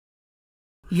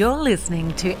You're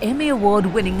listening to Emmy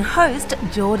Award-winning host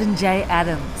Jordan J.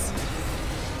 Adams.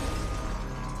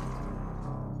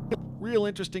 Real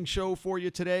interesting show for you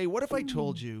today. What if I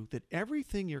told you that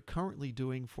everything you're currently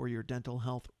doing for your dental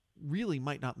health really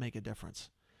might not make a difference?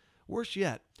 Worse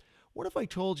yet, what if I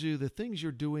told you the things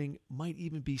you're doing might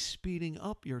even be speeding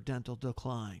up your dental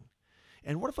decline?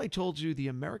 And what if I told you the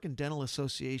American Dental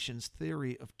Association's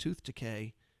theory of tooth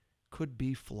decay could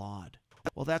be flawed?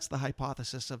 Well, that's the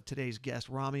hypothesis of today's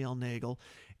guest, Ramiel Nagel.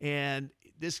 And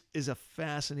this is a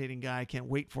fascinating guy. I can't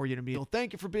wait for you to meet him.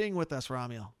 Thank you for being with us,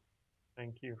 Ramiel.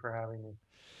 Thank you for having me.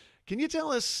 Can you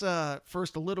tell us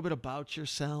first a little bit about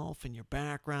yourself and your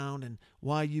background and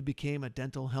why you became a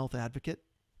dental health advocate?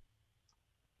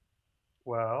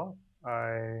 Well,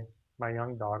 my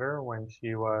young daughter, when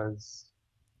she was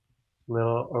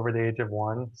little over the age of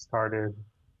 1,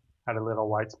 had a little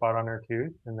white spot on her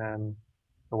tooth, and then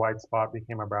the white spot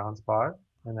became a brown spot,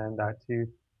 and then that tooth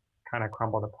kind of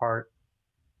crumbled apart.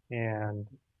 And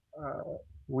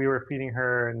we were feeding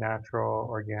her a natural,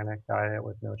 organic diet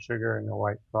with no sugar and no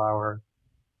white flour.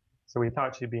 So we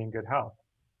thought she'd be in good health.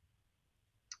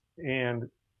 And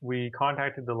we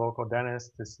contacted the local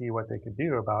dentist to see what they could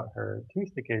do about her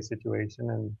tooth decay situation.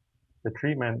 And the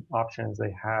treatment options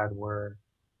they had were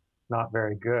not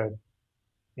very good.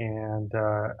 And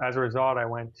as a result, I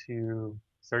went to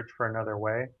search for another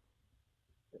way.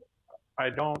 I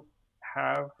don't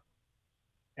have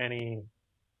any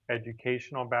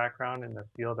educational background in the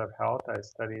field of health. I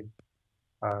studied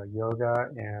yoga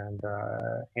and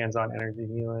hands-on energy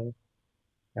healing,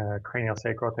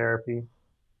 craniosacral therapy.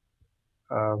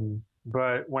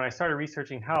 But when I started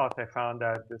researching health, I found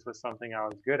that this was something I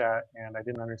was good at, and I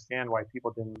didn't understand why people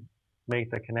didn't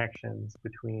make the connections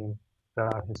between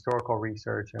the historical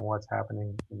research and what's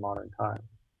happening in modern time.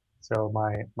 So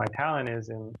my talent is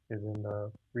in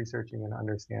the researching and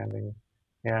understanding.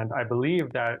 And I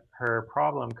believe that her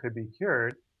problem could be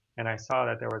cured, and I saw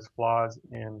that there was flaws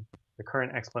in the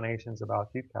current explanations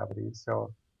about tooth cavities.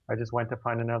 So I just went to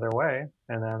find another way,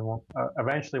 and then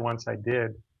eventually, once I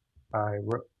did, I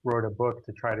wrote a book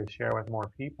to try to share with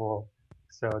more people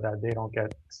so that they don't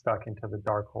get stuck into the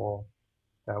dark hole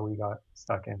that we got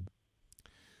stuck in.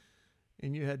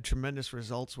 And you had tremendous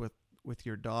results with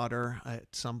your daughter.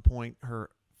 At some point, her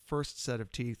first set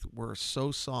of teeth were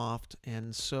so soft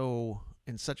and so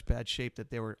in such bad shape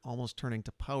that they were almost turning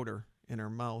to powder in her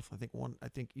mouth. I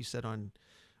think you said on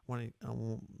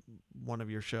one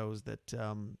of your shows that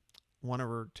one of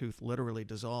her tooth literally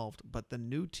dissolved. But the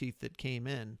new teeth that came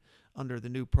in under the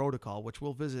new protocol, which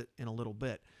we'll visit in a little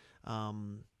bit,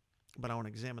 but I want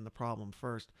to examine the problem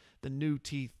first. The new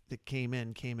teeth that came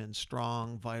in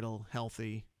strong, vital,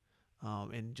 healthy,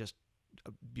 and just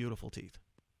beautiful teeth.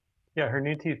 Yeah, her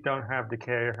new teeth don't have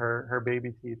decay. Her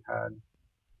baby teeth had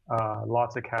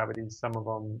lots of cavities, some of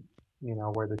them,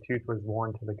 where the tooth was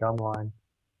worn to the gum line.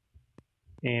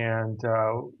 And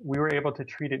we were able to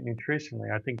treat it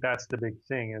nutritionally. I think that's the big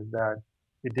thing, is that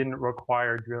it didn't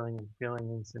require drilling and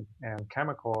fillings and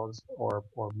chemicals or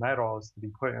metals to be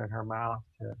put in her mouth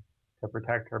to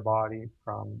protect her body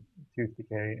from tooth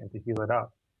decay and to heal it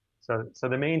up. So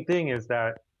the main thing is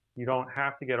that you don't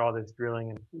have to get all this drilling,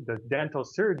 and the dental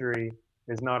surgery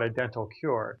is not a dental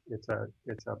cure. It's a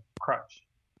crutch.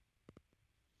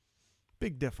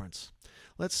 Big difference.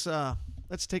 Let's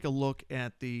take a look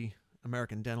at the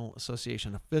American Dental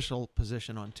Association official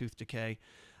position on tooth decay.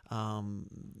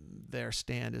 Their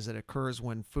stand is that it occurs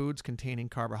when foods containing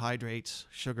carbohydrates,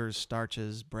 sugars,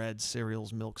 starches, breads,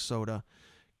 cereals, milk, soda,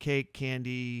 cake,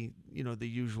 candy, the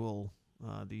usual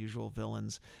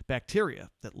villains. Bacteria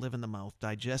that live in the mouth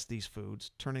digest these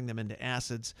foods, turning them into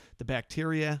acids. The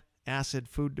bacteria, acid,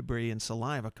 food debris, and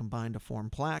saliva combine to form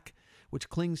plaque, which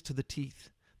clings to the teeth.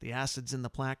 The acids in the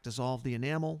plaque dissolve the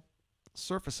enamel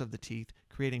surface of the teeth,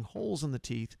 creating holes in the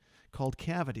teeth called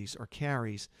cavities or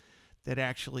caries. That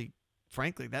actually,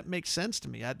 frankly, that makes sense to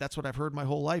me. That's what I've heard my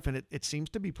whole life, and it seems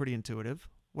to be pretty intuitive.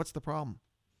 What's the problem?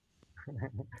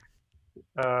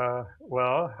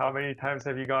 Well, how many times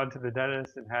have you gone to the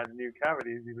dentist and had new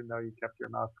cavities, even though you kept your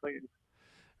mouth clean?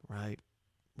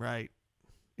 Right.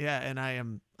 Yeah, and I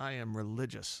am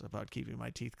religious about keeping my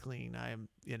teeth clean. I'm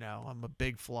a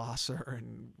big flosser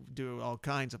and do all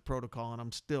kinds of protocol, and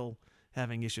I'm still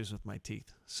having issues with my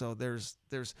teeth. So there's.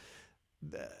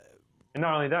 And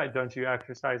not only that, don't you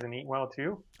exercise and eat well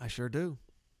too? I sure do.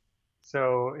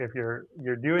 So if you're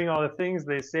doing all the things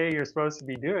they say you're supposed to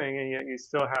be doing, and yet you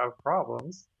still have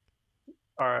problems,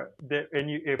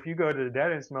 if you go to the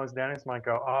dentist, most dentists might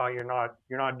go, "Oh, you're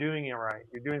not doing it right.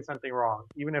 You're doing something wrong."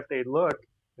 Even if they look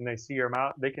and they see your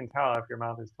mouth, they can tell if your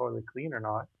mouth is totally clean or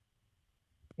not.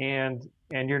 And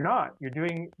and you're not.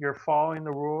 You're following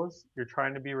the rules. You're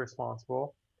trying to be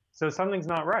responsible. So something's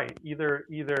not right.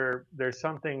 Either there's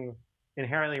something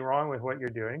inherently wrong with what you're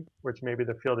doing, which maybe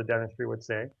the field of dentistry would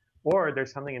say, or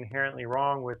there's something inherently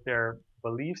wrong with their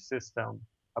belief system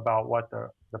about what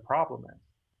the problem is.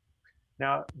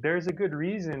 Now, there's a good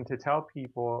reason to tell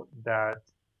people that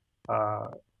uh,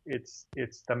 it's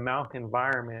the mouth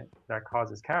environment that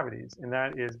causes cavities, and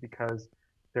that is because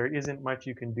there isn't much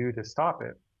you can do to stop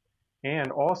it.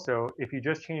 And also, if you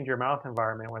just change your mouth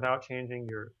environment without changing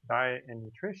your diet and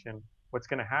nutrition, what's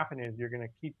going to happen is you're going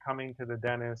to keep coming to the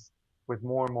dentist with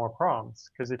more and more problems.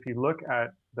 Because if you look at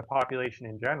the population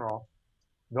in general,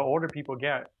 the older people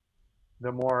get,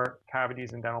 the more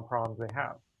cavities and dental problems they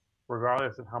have.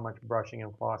 Regardless of how much brushing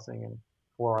and flossing and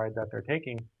fluoride that they're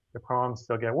taking, the problems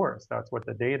still get worse. That's what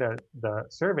the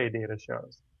survey data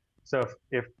shows. So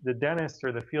if the dentist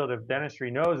or the field of dentistry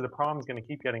knows the problem is going to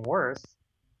keep getting worse,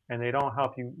 and they don't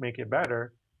help you make it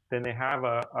better, then they have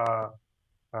a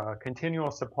continual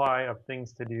supply of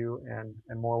things to do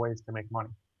and more ways to make money.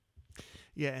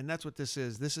 Yeah, and that's what this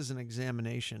is. This is an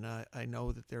examination. I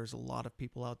know that there's a lot of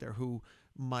people out there who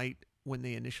might, when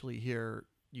they initially hear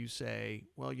you say,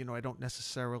 well, you know, I don't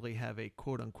necessarily have a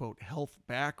quote unquote health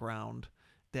background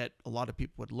that a lot of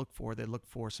people would look for. They look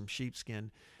for some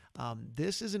sheepskin.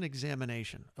 This is an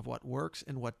examination of what works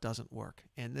and what doesn't work.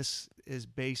 And this is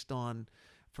based on,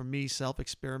 for me,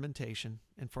 self-experimentation,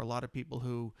 and for a lot of people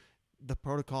who the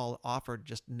protocol offered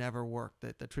just never worked.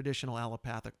 The traditional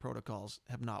allopathic protocols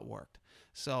have not worked.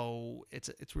 So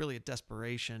it's really a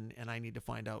desperation, and I need to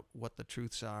find out what the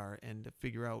truths are and to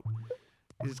figure out,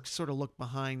 is sort of look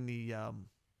behind the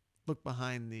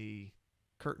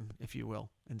curtain, if you will,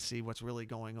 and see what's really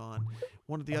going on.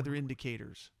 One of the other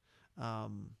indicators,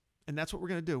 and that's what we're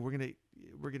going to do.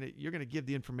 You're going to give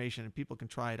the information, and people can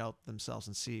try it out themselves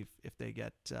and see if they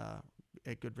get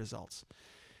good results.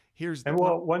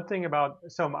 One thing about,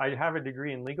 so I have a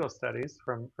degree in legal studies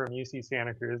from UC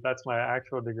Santa Cruz. That's my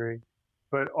actual degree.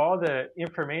 But all the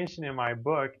information in my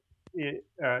book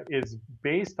is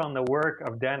based on the work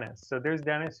of dentists. So there's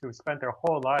dentists who've spent their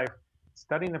whole life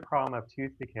studying the problem of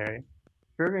tooth decay,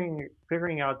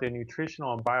 figuring out the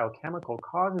nutritional and biochemical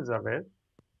causes of it,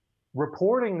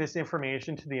 reporting this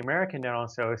information to the American Dental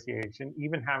Association,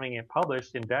 even having it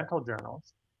published in dental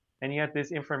journals. And yet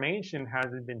this information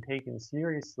hasn't been taken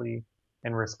seriously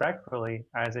and respectfully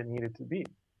as it needed to be.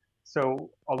 So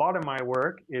a lot of my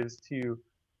work is to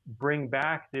bring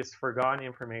back this forgotten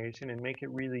information and make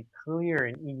it really clear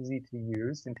and easy to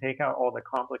use, and take out all the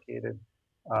complicated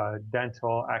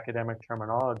dental academic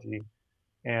terminology.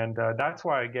 And that's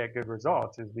why I get good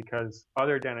results, is because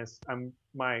other dentists,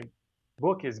 my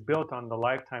book is built on the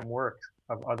lifetime work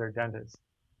of other dentists.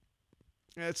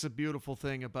 That's a beautiful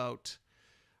thing about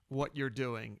what you're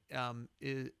doing,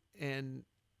 and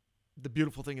the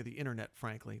beautiful thing of the internet,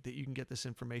 frankly, that you can get this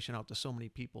information out to so many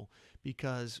people,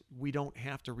 because we don't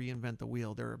have to reinvent the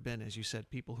wheel. There have been, as you said,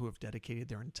 people who have dedicated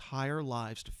their entire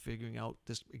lives to figuring out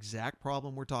this exact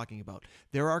problem we're talking about.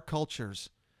 There are cultures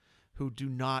who do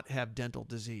not have dental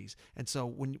disease, and so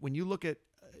when you look at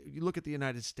the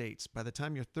United States, by the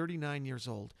time you're 39 years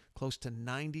old, close to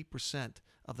 90%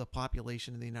 of the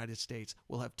population in the United States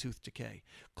will have tooth decay.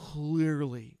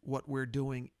 Clearly, what we're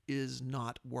doing is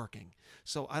not working.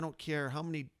 So I don't care how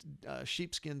many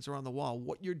sheepskins are on the wall.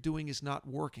 What you're doing is not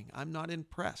working. I'm not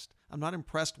impressed. I'm not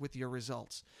impressed with your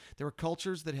results. There are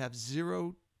cultures that have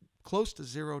close to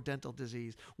zero dental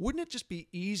disease. Wouldn't it just be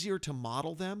easier to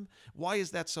model them? Why is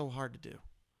that so hard to do?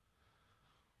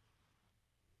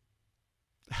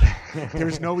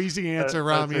 There's no easy answer,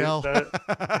 Ramiel.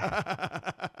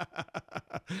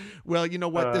 Well, you know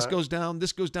what? This goes down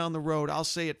the road. I'll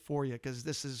say it for you, because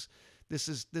this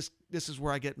is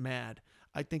where I get mad.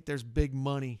 I think there's big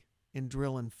money in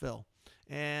drill and fill,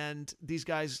 and these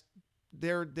guys,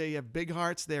 they have big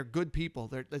hearts. They're good people.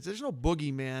 There's no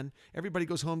boogeyman. Everybody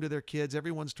goes home to their kids.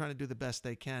 Everyone's trying to do the best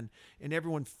they can, and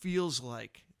everyone feels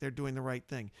like they're doing the right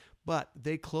thing. But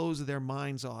they close their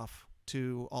minds off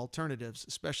to alternatives,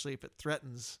 especially if it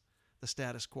threatens the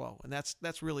status quo. And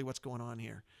that's really what's going on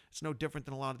here. It's no different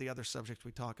than a lot of the other subjects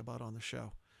we talk about on the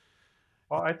show.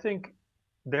 Well, I think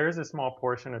there is a small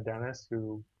portion of dentists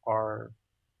who are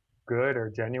good or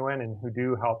genuine and who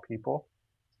do help people.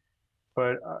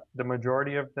 But the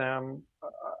majority of them,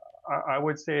 I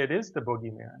would say it is the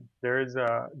boogeyman. There is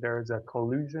a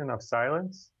collusion of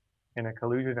silence and a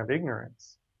collusion of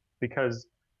ignorance, because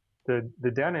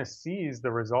the dentist sees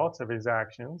the results of his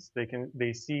actions.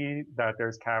 They see that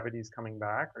there's cavities coming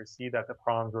back, or see that the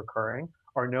problem's recurring,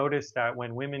 or notice that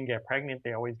when women get pregnant,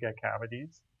 they always get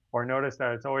cavities, or notice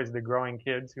that it's always the growing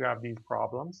kids who have these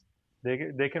problems.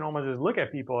 They can almost just look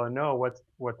at people and know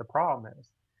what the problem is.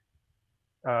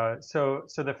 So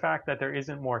the fact that there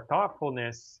isn't more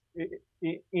thoughtfulness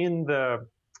in the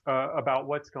about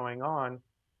what's going on,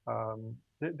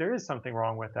 there is something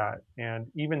wrong with that.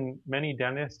 And even many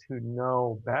dentists who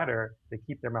know better, they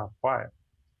keep their mouth quiet.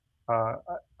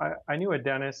 I knew a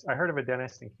dentist. I heard of a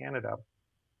dentist in Canada,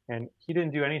 and he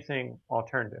didn't do anything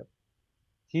alternative.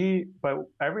 But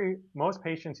most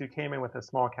patients who came in with a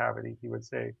small cavity, he would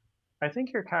say, "I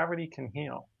think your cavity can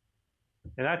heal,"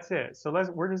 and that's it. So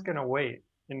we're just going to wait.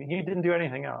 And he didn't do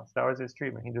anything else. That was his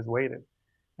treatment. He just waited.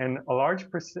 And a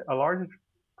large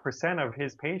percent of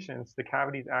his patients, the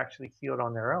cavities actually healed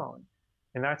on their own.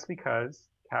 And that's because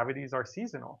cavities are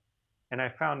seasonal. And I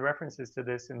found references to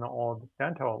this in the old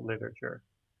dental literature.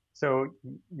 So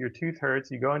your tooth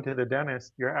hurts, you go into the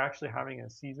dentist, you're actually having a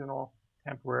seasonal,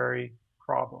 temporary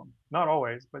problem. Not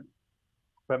always, but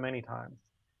many times.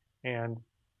 And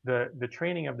the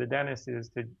training of the dentist is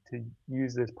to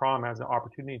use this problem as an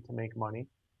opportunity to make money.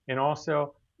 And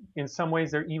also, in some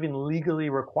ways, they're even legally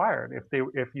required.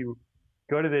 If you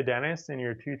go to the dentist and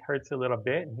your tooth hurts a little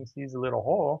bit and he sees a little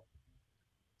hole,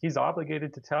 he's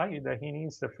obligated to tell you that he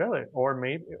needs to fill it.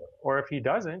 Or if he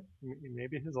doesn't,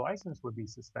 maybe his license would be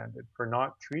suspended for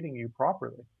not treating you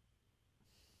properly.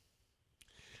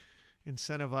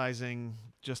 Incentivizing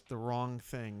just the wrong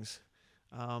things.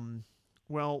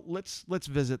 Well, let's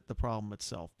visit the problem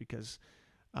itself, because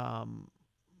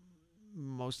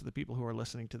most of the people who are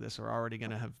listening to this are already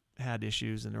going to have had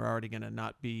issues, and they're already going to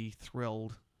not be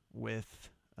thrilled with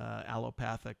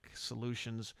allopathic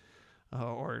solutions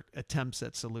or attempts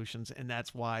at solutions, and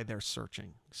that's why they're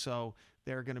searching. So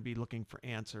they're going to be looking for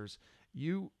answers.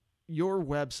 Your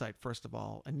website, first of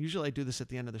all, and usually I do this at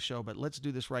the end of the show, but let's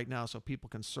do this right now so people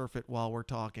can surf it while we're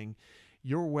talking.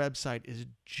 Your website is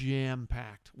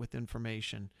jam-packed with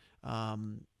information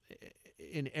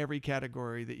in every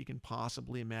category that you can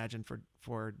possibly imagine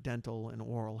for dental and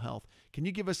oral health. Can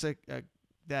you give us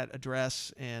that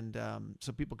address, and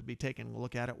so people could be taking a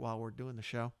look at it while we're doing the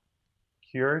show?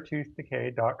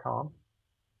 CureToothDecay.com.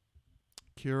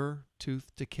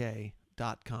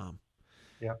 CureToothDecay.com.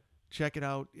 Yeah. Check it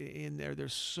out. In there,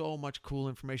 there's so much cool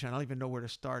information. I don't even know where to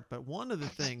start. But one of the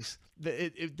things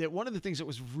that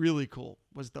was really cool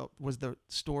was the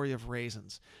story of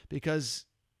raisins, because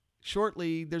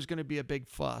shortly there's going to be a big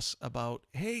fuss about,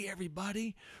 hey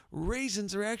everybody,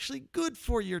 raisins are actually good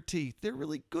for your teeth. They're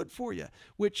really good for you,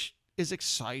 which is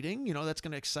exciting. You know, that's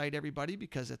going to excite everybody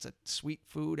because it's a sweet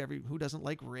food. Who doesn't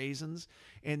like raisins?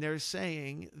 And they're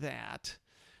saying that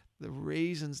the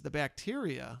raisins, the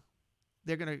bacteria,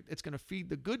 it's going to feed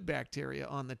the good bacteria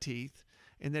on the teeth,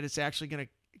 and that it's actually going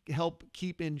to help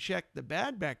keep in check the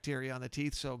bad bacteria on the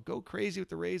teeth. So go crazy with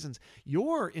the raisins.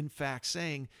 You're in fact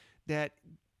saying that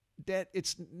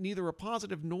it's neither a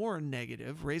positive nor a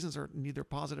negative. Raisins are neither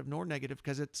positive nor negative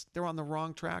because they're on the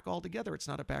wrong track altogether. It's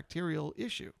not a bacterial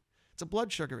issue. It's a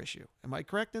blood sugar issue. Am I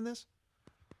correct in this?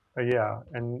 Yeah,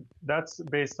 and that's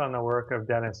based on the work of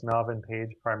dentist Melvin Page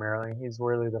primarily. He's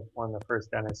really one of the first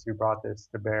dentists who brought this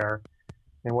to bear.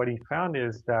 And what he found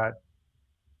is that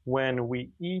when we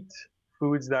eat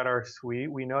foods that are sweet,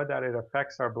 we know that it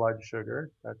affects our blood sugar.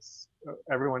 That's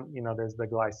everyone, there's the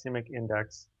glycemic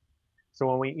index. So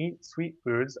when we eat sweet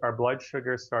foods, our blood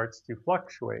sugar starts to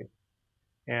fluctuate.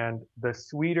 And the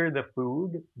sweeter the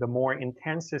food, the more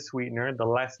intense the sweetener, the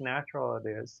less natural it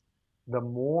is, the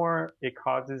more it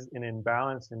causes an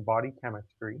imbalance in body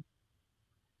chemistry.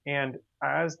 And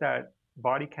as that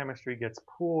body chemistry gets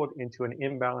pulled into an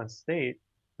imbalanced state,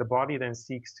 the body then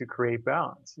seeks to create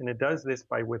balance. And it does this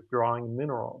by withdrawing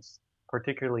minerals,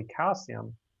 particularly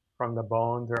calcium, from the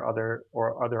bones or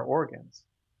other organs.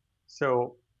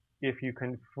 So if you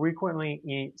can frequently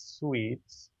eat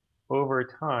sweets, over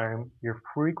time, you're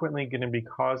frequently going to be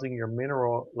causing your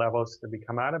mineral levels to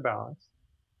become out of balance,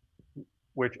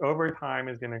 which over time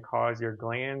is going to cause your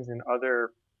glands and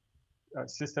other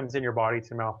systems in your body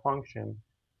to malfunction.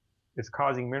 It's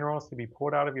causing minerals to be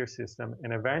pulled out of your system,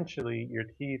 and eventually your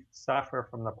teeth suffer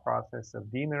from the process of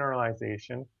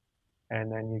demineralization,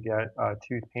 and then you get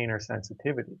tooth pain or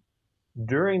sensitivity.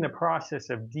 During the process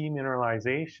of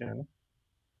demineralization,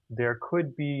 there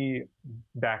could be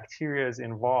bacteria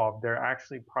involved. They're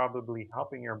actually probably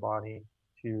helping your body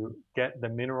to get the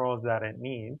minerals that it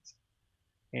needs.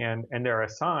 And they're a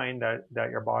sign that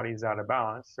your body's out of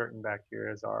balance. Certain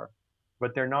bacteria are,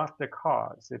 but they're not the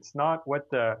cause. It's not what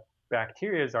the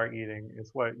bacteria are eating,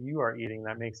 it's what you are eating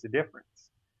that makes the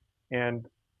difference. And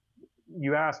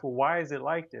you ask, well, why is it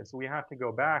like this? We have to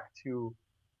go back to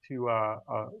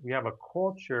we have a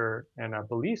culture and a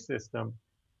belief system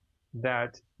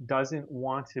that doesn't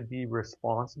want to be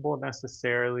responsible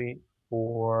necessarily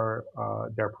for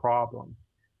their problem.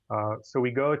 So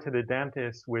we go to the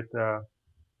dentist with the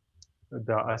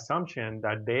assumption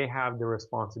that they have the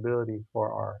responsibility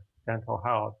for our dental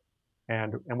health.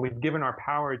 And we've given our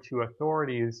power to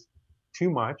authorities too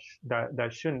much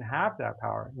that shouldn't have that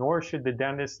power, nor should the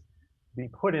dentist be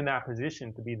put in that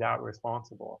position to be that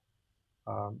responsible.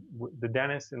 The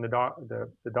dentist and the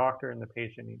doctor and the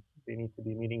patient, they need to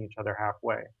be meeting each other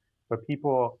halfway. But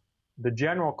people, the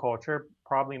general culture,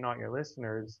 probably not your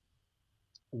listeners,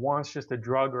 wants just a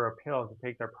drug or a pill to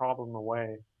take their problem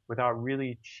away without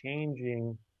really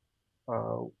changing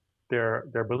uh,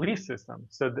 their belief system.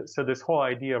 So this whole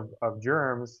idea of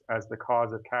germs as the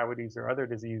cause of cavities or other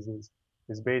diseases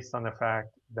is based on the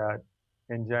fact that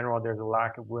in general there's a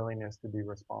lack of willingness to be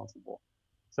responsible.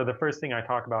 So the first thing I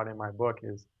talk about in my book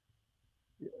is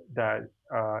that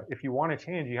if you want to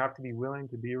change, you have to be willing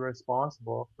to be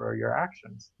responsible for your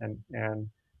actions and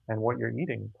what you're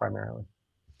eating primarily.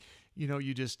 You know,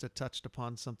 you just touched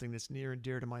upon something that's near and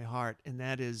dear to my heart, and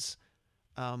that is,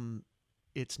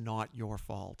 it's not your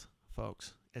fault,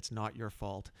 folks. It's not your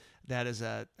fault.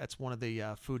 That's one of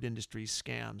the food industry's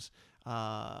scams.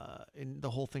 In the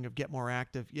whole thing of get more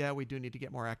active. Yeah, we do need to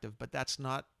get more active, but that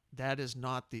is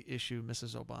not the issue,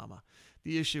 Mrs. Obama.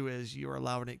 The issue is you're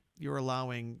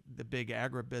allowing the big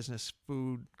agribusiness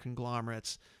food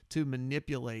conglomerates to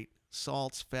manipulate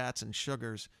salts, fats, and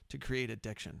sugars to create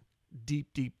addiction. Deep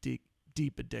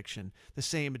addiction. The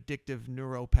same addictive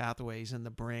neural pathways in the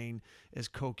brain as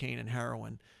cocaine and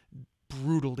heroin.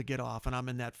 Brutal to get off, and I'm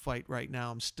in that fight right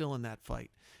now. I'm still in that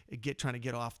fight. Trying to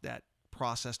get off that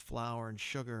processed flour and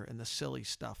sugar and the silly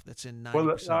stuff that's in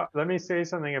 90%. Well, let me say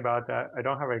something about that. I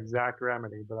don't have an exact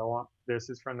remedy, but this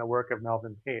is from the work of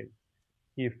Melvin Page.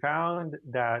 He found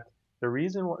that the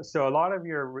reason, so a lot of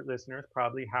your listeners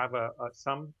probably have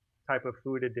some type of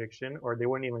food addiction, or they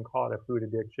wouldn't even call it a food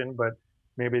addiction, but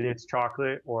maybe it's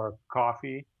chocolate or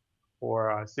coffee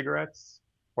or cigarettes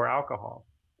or alcohol.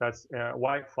 That's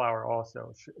white flour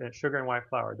also, sugar and white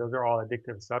flour. Those are all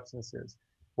addictive substances.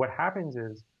 What happens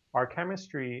is our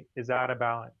chemistry is out of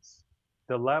balance.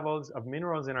 The levels of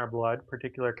minerals in our blood,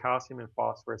 particular calcium and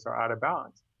phosphorus, are out of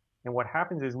balance. And what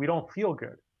happens is we don't feel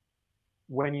good.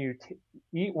 When you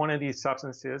eat one of these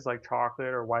substances like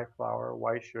chocolate or white flour,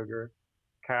 white sugar,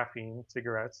 caffeine,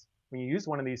 cigarettes, when you use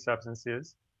one of these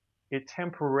substances, it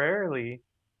temporarily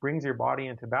brings your body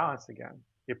into balance again.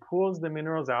 It pulls the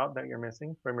minerals out that you're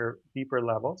missing from your deeper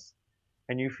levels,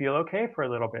 and you feel okay for a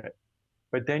little bit.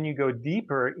 But then you go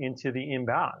deeper into the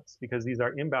imbalance because these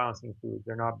are imbalancing foods.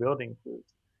 They're not building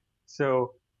foods.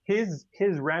 So his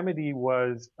remedy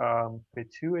was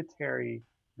pituitary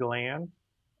gland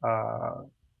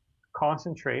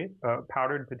concentrate,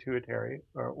 powdered pituitary,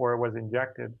 or it was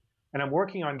injected. And I'm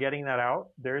working on getting that out.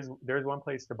 There's one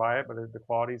place to buy it, but the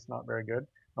quality is not very good.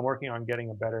 I'm working on getting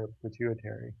a better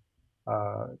pituitary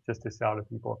just to sell to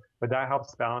people. But that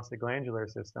helps balance the glandular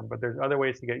system. But there's other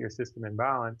ways to get your system in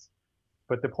balance.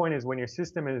 But the point is, when your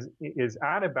system is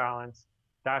out of balance,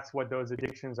 that's what those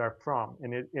addictions are from.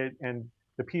 And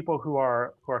the people who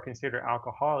are considered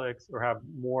alcoholics or have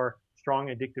more strong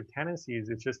addictive tendencies,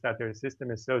 it's just that their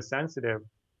system is so sensitive.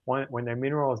 When their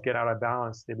minerals get out of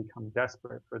balance, they become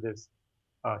desperate for this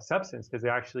substance because they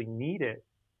actually need it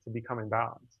to become in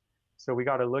balance. So we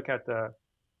got to look at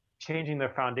changing the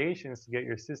foundations to get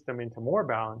your system into more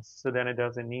balance, so then it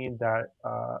doesn't need that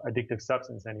addictive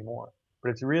substance anymore.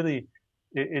 But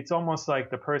it's almost like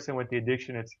the person with the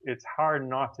addiction. It's hard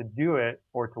not to do it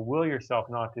or to will yourself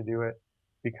not to do it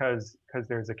because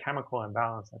there's a chemical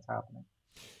imbalance that's happening.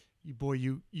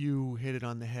 You hit it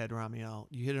on the head, Ramiel.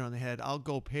 You hit it on the head. I'll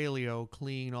go paleo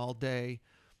clean all day,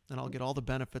 and I'll get all the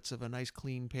benefits of a nice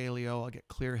clean paleo. I'll get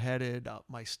clear-headed.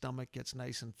 My stomach gets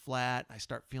nice and flat. I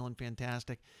start feeling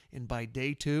fantastic. And by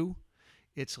day 2,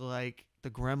 it's like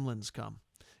the gremlins come,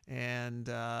 and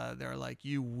they're like,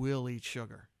 "You will eat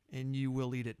sugar, and you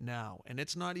will eat it now." And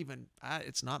it's not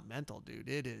mental, dude.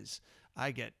 It is. I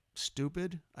get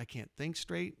stupid. I can't think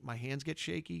straight. My hands get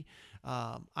shaky.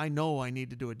 I know I need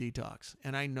to do a detox,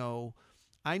 and I know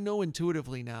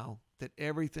intuitively now that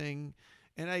everything,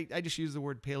 and I just use the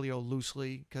word paleo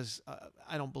loosely because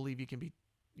I don't believe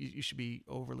you should be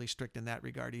overly strict in that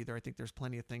regard either. I think there's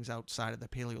plenty of things outside of the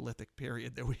Paleolithic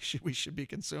period that we should be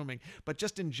consuming. But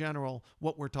just in general,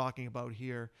 what we're talking about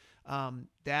here,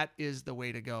 that is the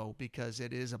way to go because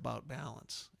it is about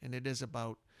balance, and it is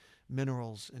about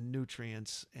minerals and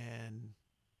nutrients and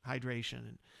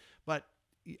hydration.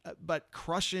 But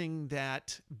crushing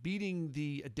that, beating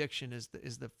the addiction is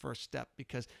the first step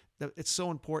because it's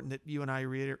so important that you and I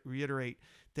reiterate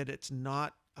that it's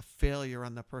not a failure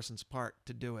on the person's part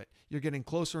to do it. You're getting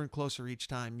closer and closer each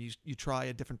time you try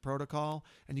a different protocol,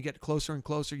 and you get closer and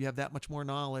closer. You have that much more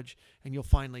knowledge, and you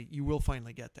will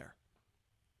finally get there.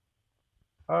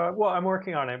 Well, I'm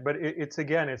working on it, but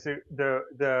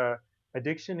the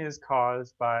addiction is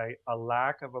caused by a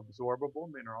lack of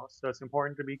absorbable minerals. So it's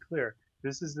important to be clear.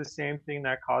 This is the same thing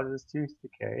that causes tooth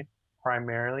decay,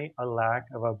 primarily a lack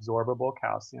of absorbable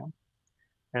calcium.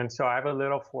 And so I have a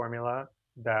little formula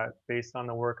that, based on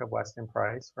the work of Weston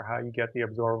Price, for how you get the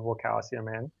absorbable calcium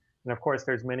in. And of course,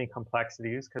 there's many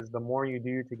complexities, because the more you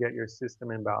do to get your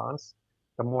system in balance,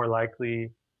 the more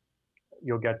likely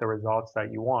you'll get the results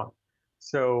that you want.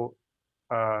 So,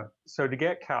 so to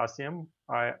get calcium,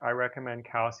 I recommend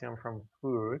calcium from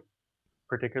food,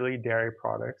 particularly dairy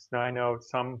products. Now, I know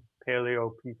some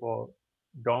paleo people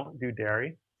don't do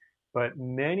dairy, but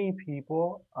many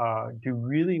people do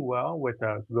really well with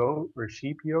a goat or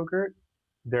sheep yogurt.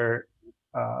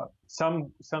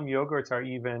 Some yogurts are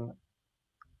even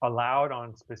allowed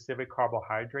on specific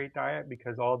carbohydrate diet,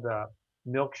 because all the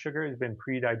milk sugar has been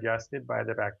pre-digested by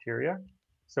the bacteria.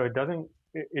 So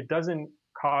it doesn't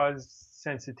cause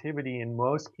sensitivity in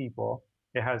most people.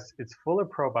 It's full of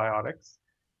probiotics,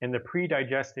 and the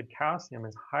pre-digested calcium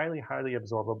is highly, highly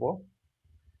absorbable.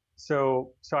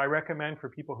 So I recommend for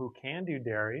people who can do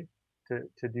dairy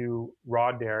to do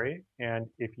raw dairy. And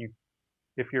if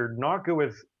you're not good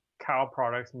with cow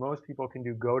products, most people can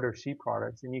do goat or sheep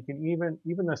products, and you can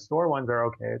even the store ones are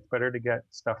okay. It's better to get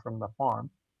stuff from the farm,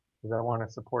 because I want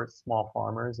to support small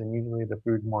farmers, and usually the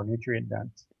food's more nutrient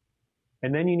dense.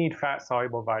 And then you need fat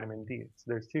soluble vitamin D. So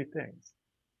there's two things.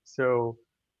 So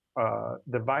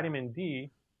the vitamin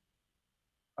D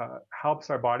helps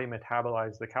our body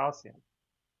metabolize the calcium.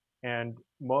 And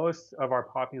most of our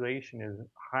population is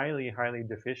highly, highly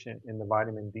deficient in the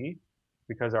vitamin D,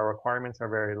 because our requirements are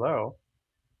very low.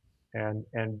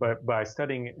 But by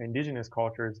studying indigenous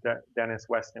cultures, Dennis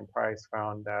Weston Price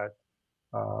found that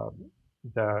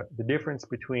the difference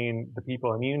between the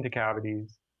people immune to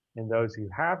cavities and those who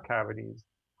have cavities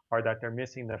are that they're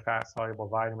missing the fat-soluble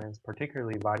vitamins,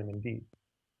 particularly vitamin D.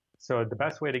 So the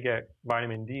best way to get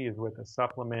vitamin D is with a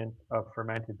supplement of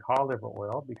fermented cod liver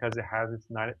oil, because it has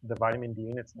the vitamin D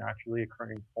in its naturally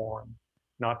occurring form,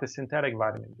 not the synthetic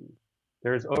vitamin D.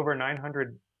 There's over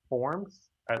 900 forms,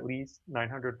 at least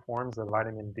 900 forms of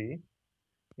vitamin D.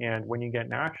 And when you get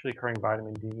naturally occurring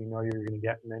vitamin D, you know you're going to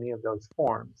get many of those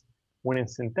forms. When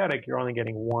it's synthetic, you're only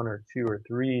getting 1 or 2 or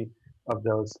 3 of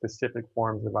those specific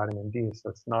forms of vitamin D.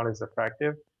 So it's not as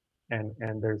effective, and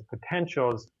there's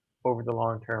potentials over the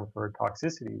long term for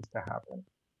toxicities to happen.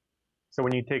 So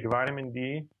when you take vitamin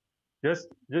D, just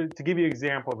to give you an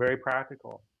example, very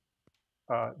practical,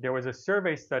 there was a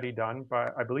survey study done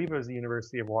by, I believe it was the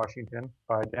University of Washington,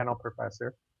 by a dental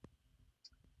professor.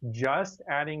 Just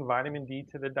adding vitamin D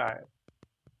to the diet,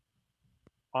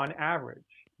 on average,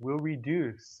 will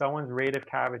reduce someone's rate of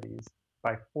cavities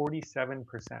by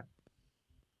 47%.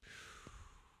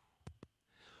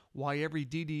 Why every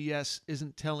DDS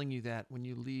isn't telling you that when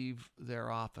you leave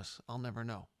their office, I'll never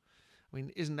know. I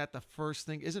mean, isn't that the first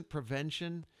thing? Isn't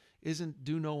prevention? Isn't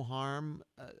do no harm?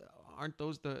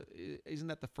 Isn't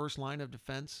that the first line of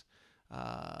defense?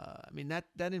 I mean,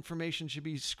 that information should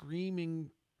be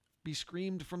screamed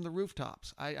from the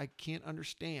rooftops. I can't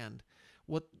understand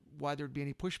why there'd be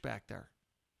any pushback there.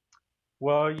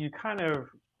 Well, you kind of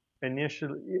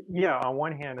initially, yeah, on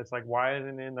one hand, it's like, why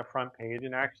isn't it in the front page?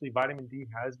 And actually, vitamin D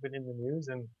has been in the news,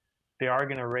 and they are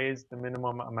going to raise the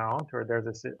minimum amount, or there's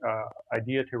this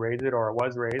idea to raise it, or it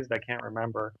was raised. I can't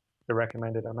remember the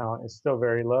recommended amount. It's still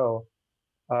very low.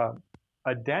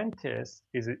 A dentist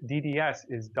DDS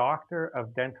is doctor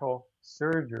of dental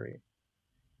surgery.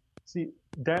 See,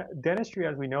 dentistry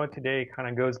as we know it today kind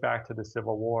of goes back to the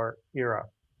Civil War era.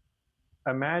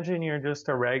 Imagine you're just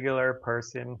a regular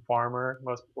person, farmer.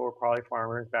 Most people were probably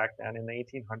farmers back then in the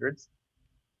 1800s.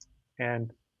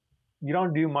 And you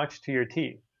don't do much to your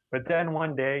teeth. But then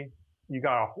one day, you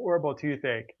got a horrible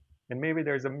toothache. And maybe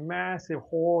there's a massive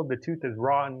hole, the tooth is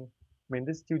rotten. I mean,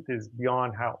 this tooth is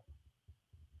beyond help.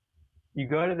 You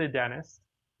go to the dentist,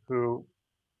 who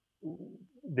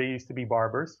they used to be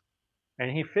barbers, and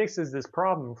he fixes this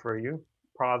problem for you,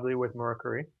 probably with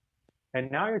mercury. And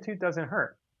now your tooth doesn't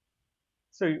hurt.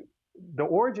 So the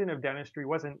origin of dentistry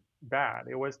wasn't bad.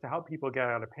 It was to help people get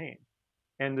out of pain.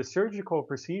 And the surgical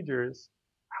procedures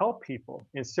help people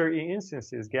in certain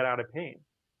instances get out of pain.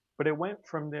 But it went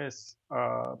from this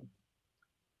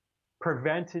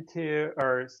preventative,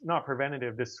 or not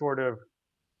preventative, this sort of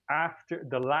after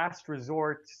the last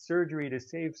resort surgery to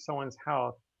save someone's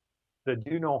health, the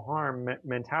do no harm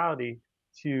mentality,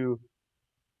 to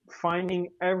finding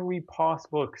every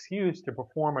possible excuse to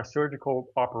perform a surgical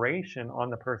operation on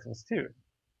the person's tooth.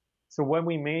 So when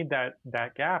we made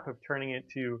that gap of turning it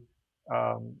to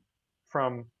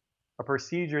from a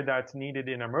procedure that's needed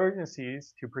in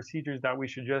emergencies to procedures that we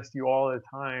should just do all the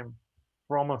time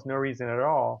for almost no reason at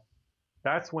all,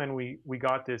 that's when we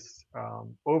got this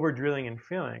over drilling and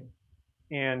filling.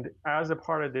 And as a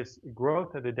part of this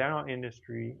growth of the dental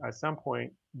industry, at some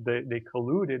point they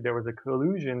colluded. There was a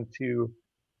collusion to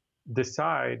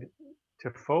decide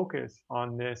to focus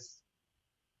on this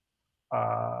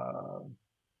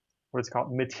what's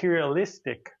called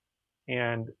materialistic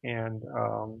and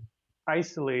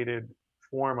isolated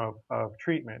form of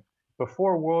treatment.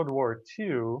 Before World War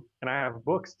II, and I have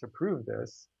books to prove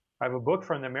this, I have a book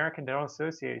from the American Dental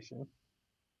Association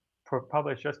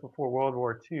published just before World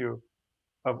War II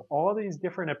of all these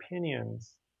different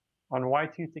opinions on why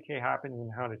tooth decay happens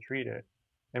and how to treat it.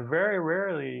 And very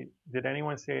rarely did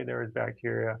anyone say there was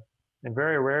bacteria. And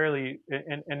very rarely,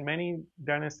 and many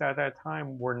dentists at that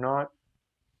time were not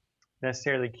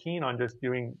necessarily keen on just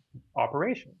doing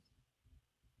operations.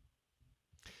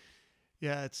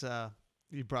 Yeah, it's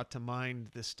you brought to mind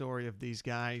the story of these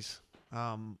guys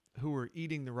who were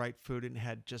eating the right food and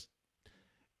had just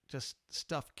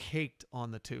stuff caked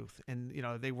on the tooth. And, you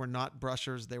know, they were not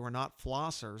brushers, they were not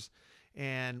flossers.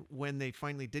 And when they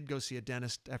finally did go see a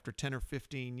dentist after 10 or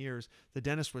 15 years, the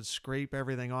dentist would scrape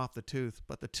everything off the tooth,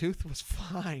 but the tooth was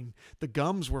fine. The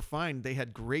gums were fine. They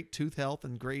had great tooth health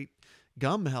and great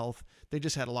gum health. They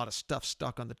just had a lot of stuff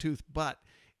stuck on the tooth. But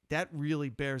that really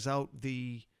bears out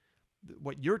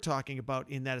what you're talking about,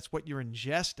 in that it's what you're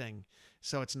ingesting.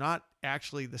 So it's not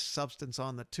actually the substance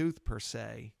on the tooth per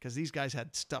se, because these guys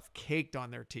had stuff caked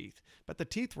on their teeth, but the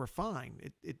teeth were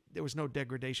fine. There was no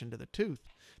degradation to the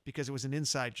tooth because it was an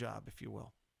inside job, if you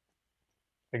will.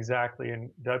 Exactly.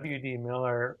 And W.D.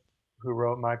 Miller, who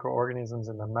wrote Microorganisms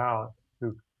in the Mouth,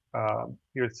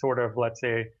 he was sort of, let's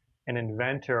say, an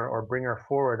inventor or bringer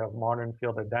forward of modern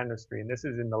field of dentistry, and this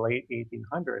is in the late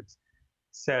 1800s,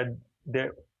 said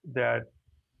that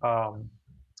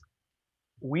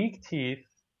weak teeth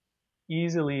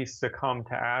easily succumb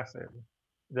to acid.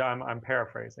 I'm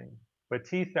paraphrasing, but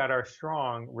teeth that are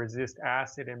strong resist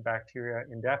acid and bacteria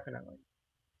indefinitely.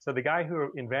 So the guy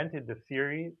who invented the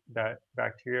theory that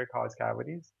bacteria cause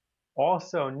cavities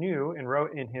also knew and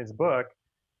wrote in his book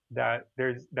that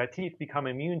teeth become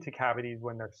immune to cavities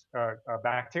when there's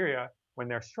bacteria when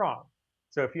they're strong.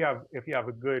 So if you have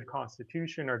a good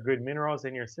constitution or good minerals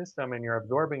in your system and you're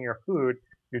absorbing your food,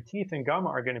 your teeth and gum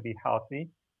are going to be healthy.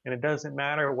 And it doesn't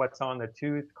matter what's on the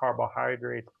tooth,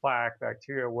 carbohydrates, plaque,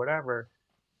 bacteria, whatever,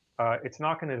 it's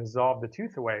not going to dissolve the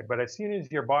tooth away. But as soon as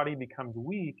your body becomes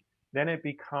weak, then it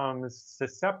becomes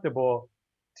susceptible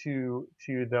to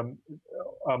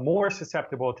more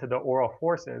susceptible to the oral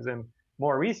forces. And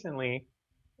more recently,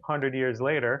 100 years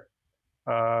later,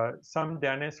 some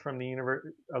dentists from the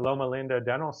Loma Linda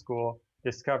Dental School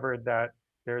discovered that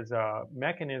there's a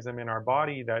mechanism in our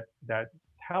body that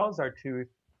tells our tooth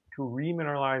to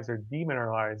remineralize or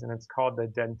demineralize, and it's called the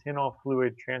dentinal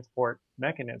fluid transport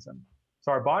mechanism.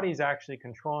 So our body is actually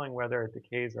controlling whether it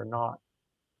decays or not.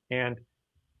 And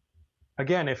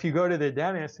again, if you go to the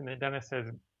dentist and the dentist says,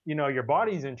 you know, your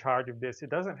body's in charge of this, it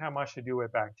doesn't have much to do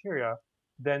with bacteria,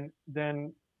 then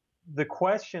the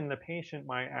question the patient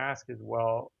might ask is,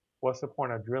 well, what's the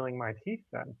point of drilling my teeth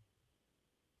then?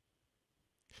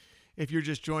 If you're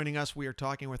just joining us, we are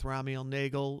talking with Ramiel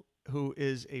Nagel, who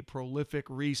is a prolific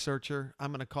researcher.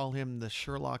 I'm going to call him the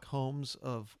Sherlock Holmes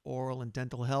of oral and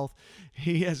dental health.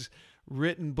 He has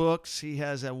written books. He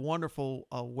has a wonderful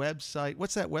website.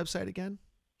 What's that website again?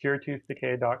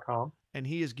 CureToothDecay.com. And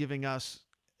he's given us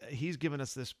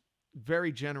this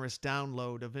very generous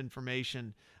download of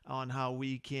information on how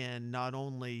we can not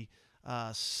only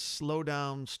slow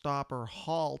down, stop, or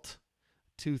halt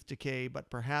tooth decay, but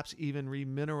perhaps even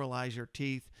remineralize your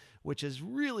teeth, which is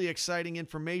really exciting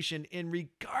information, and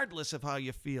regardless of how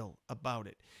you feel about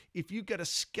it. If you've got a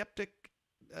skeptic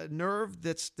nerve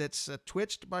that's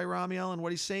twitched by Ramiel and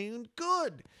what he's saying,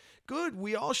 good.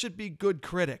 We all should be good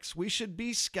critics. We should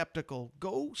be skeptical.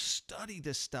 Go study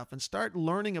this stuff and start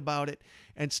learning about it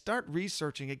and start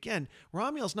researching. Again,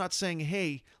 Ramiel's not saying,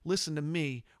 hey, listen to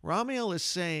me. Ramiel is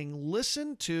saying,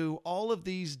 listen to all of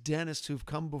these dentists who've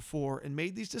come before and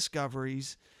made these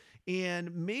discoveries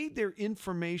and made their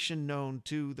information known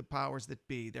to the powers that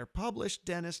be. They're published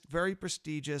dentists, very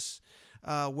prestigious,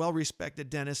 well-respected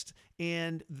dentists,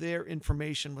 and their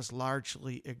information was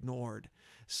largely ignored.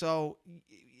 So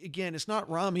again, it's not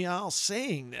Ramiel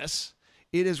saying this.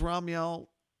 It is Ramiel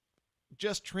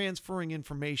just transferring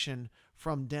information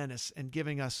from dentists and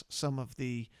giving us some of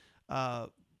the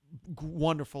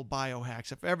wonderful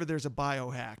biohacks. If ever there's a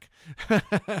biohack,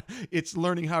 it's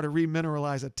learning how to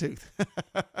remineralize a tooth.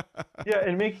 Yeah,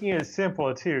 and making it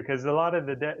simple too, because a lot of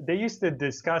they used to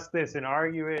discuss this and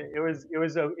argue it.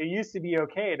 It used to be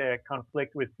okay to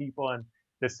conflict with people and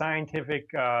the scientific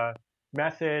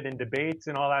method and debates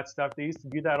and all that stuff. They used to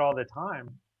do that all the time,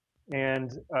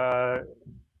 and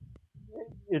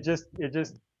it just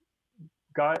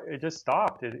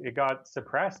stopped. It got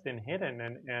suppressed and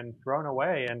hidden and thrown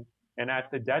away and at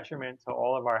the detriment to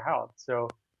all of our health. So,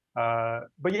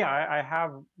 but yeah, I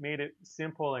have made it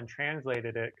simple and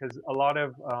translated it, because a lot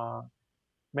of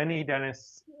many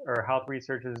dentists or health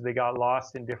researchers, they got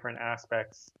lost in different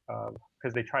aspects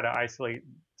because they try to isolate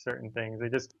certain things.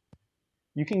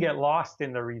 You can get lost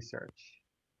in the research,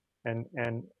 and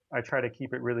I try to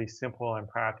keep it really simple and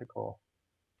practical.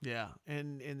 Yeah,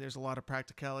 and there's a lot of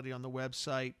practicality on the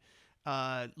website.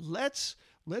 Let's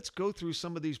go through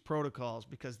some of these protocols,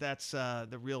 because that's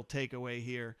the real takeaway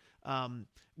here.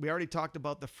 We already talked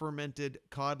about the fermented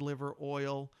cod liver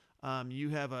oil. You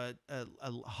have a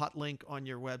hot link on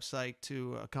your website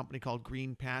to a company called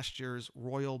Green Pastures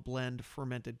Royal Blend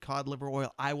Fermented Cod Liver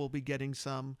Oil. I will be getting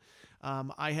some.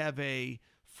 I have a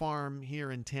farm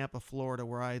here in Tampa, Florida,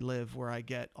 where I live, where I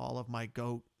get all of my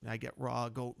goat. I get raw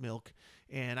goat milk,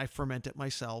 and I ferment it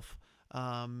myself.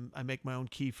 I make my own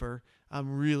kefir.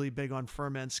 I'm really big on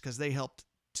ferments because they helped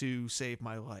to save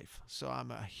my life. So I'm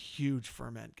a huge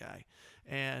ferment guy.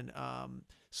 And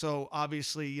so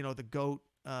obviously, you know, the goat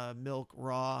milk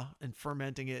raw and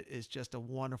fermenting it is just a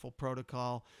wonderful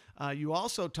protocol. You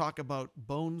also talk about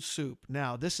bone soup.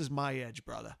 Now, this is my edge,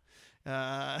 brother.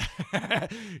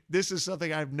 This is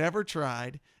something I've never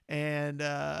tried, and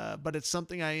but it's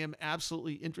something I am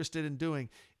absolutely interested in doing.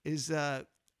 Is the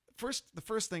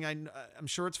first thing I'm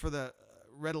sure it's for the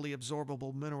readily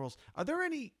absorbable minerals. Are there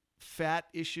any fat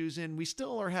issues in? We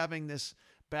still are having this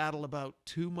battle about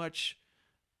too much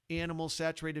animal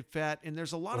saturated fat, and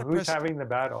there's a lot of who's having the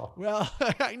battle? Well,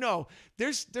 I know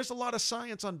there's a lot of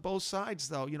science on both sides,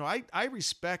 though. You know, I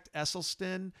respect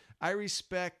Esselstyn. I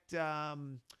respect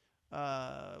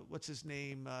what's his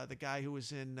name? The guy who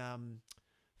was in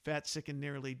Fat, Sick, and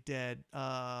Nearly Dead.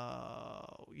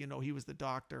 You know, he was the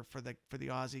doctor for the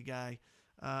Aussie guy.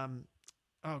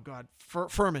 Oh God,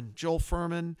 Furman, Joel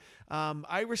Furman.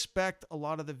 I respect a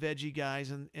lot of the veggie guys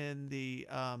and the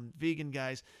vegan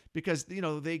guys, because you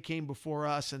know they came before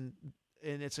us, and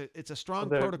it's a strong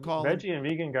protocol. Veggie and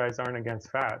vegan guys aren't against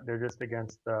fat; they're just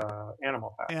against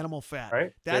animal fat. Animal fat,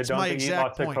 right? That's my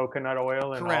exact point. Lots of coconut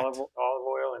oil and Correct. olive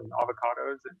oil and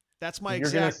avocados. That's my you're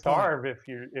exact gonna point. starve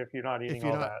if you're not eating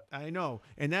all that. I know,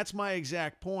 and that's my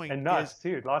exact point. And nuts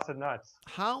too, lots of nuts.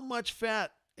 How much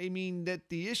fat? I mean, that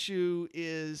the issue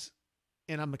is,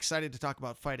 and I'm excited to talk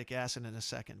about phytic acid in a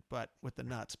second, but with the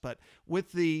nuts, but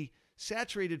with the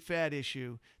saturated fat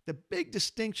issue, the big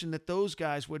distinction that those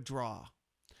guys would draw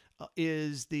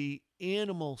is the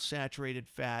animal saturated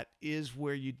fat is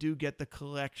where you do get the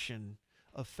collection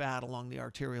of fat along the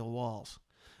arterial walls.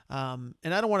 And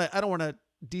I don't want to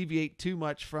deviate too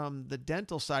much from the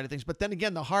dental side of things, but then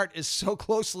again, the heart is so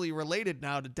closely related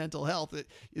now to dental health that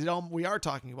we are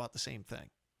talking about the same thing.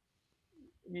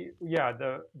 Yeah,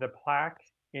 the plaque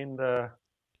in the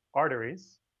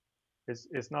arteries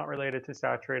is not related to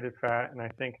saturated fat, and I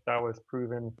think that was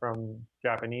proven from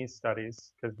Japanese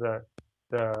studies, because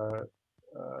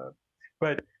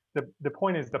but the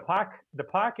point is the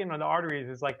plaque in the arteries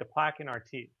is like the plaque in our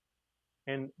teeth,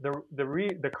 and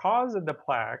the cause of the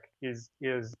plaque is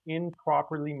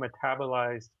improperly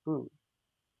metabolized food.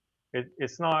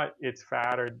 It's not it's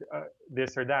fat or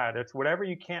this or that. It's whatever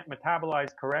you can't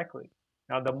metabolize correctly.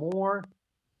 Now, the more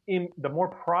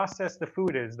processed the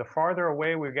food is, the farther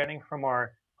away we're getting from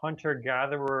our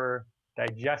hunter-gatherer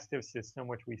digestive system,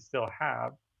 which we still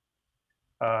have.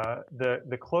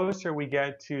 The closer we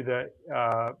get to the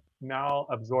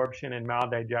malabsorption and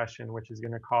maldigestion, which is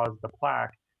going to cause the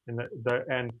plaque,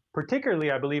 and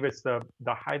particularly, I believe it's the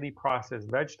highly processed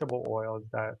vegetable oils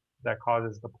that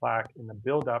causes the plaque in the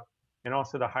buildup, and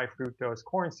also the high fructose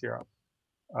corn syrup,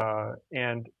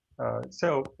 and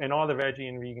all the veggie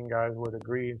and vegan guys would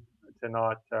agree to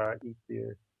not eat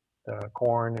the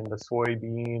corn and the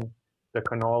soybean, the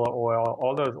canola oil.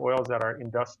 All those oils that are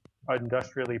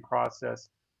industrially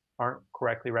processed aren't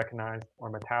correctly recognized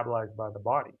or metabolized by the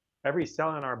body. Every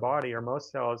cell in our body, or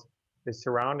most cells, is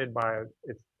surrounded by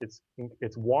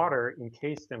it's water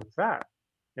encased in fat.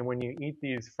 And when you eat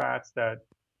these fats that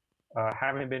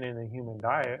haven't been in the human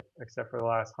diet except for the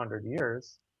last 100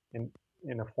 years,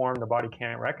 in a form the body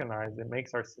can't recognize, it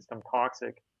makes our system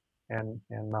toxic and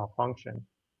malfunction.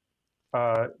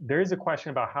 there is a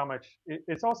question about how much,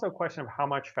 it's also a question of how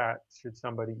much fat should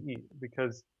somebody eat,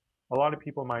 because a lot of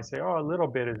people might say, oh, a little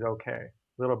bit is okay.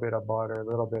 A little bit of butter, a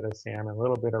little bit of salmon, a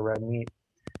little bit of red meat.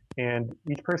 And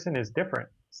each person is different.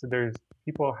 So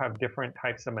people have different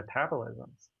types of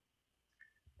metabolisms.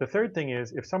 The third thing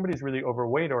is, if somebody's really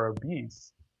overweight or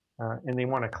obese, and they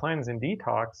want to cleanse and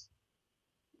detox,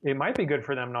 it might be good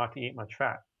for them not to eat much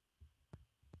fat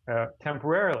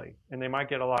temporarily, and they might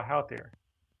get a lot healthier.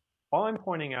 All I'm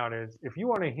pointing out is, if you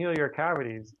want to heal your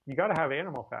cavities, you got to have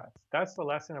animal fats. That's the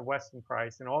lesson of Weston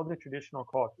Price and all the traditional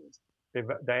cultures.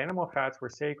 The animal fats were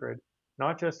sacred,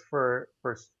 not just for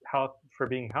health, for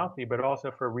being healthy, but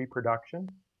also for reproduction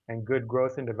and good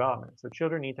growth and development. So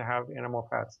children need to have animal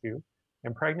fats too,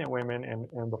 and pregnant women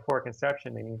and before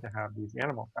conception, they need to have these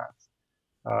animal fats.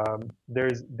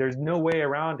 There's no way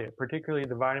around it, particularly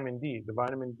the vitamin D. The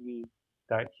vitamin D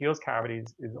that heals cavities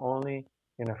is only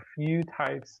in a few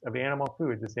types of animal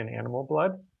foods. It's in animal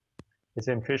blood, it's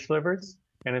in fish livers,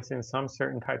 and it's in some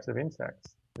certain types of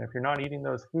insects. And if you're not eating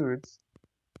those foods,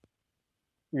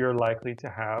 you're likely to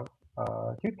have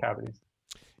tooth cavities.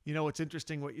 You know, it's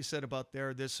interesting what you said about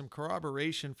there. There's some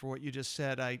corroboration for what you just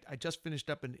said. I just finished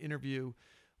up an interview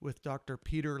with Dr.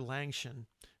 Peter Langshan,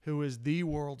 who is the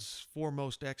world's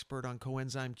foremost expert on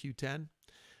coenzyme Q10.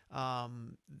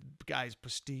 Guy's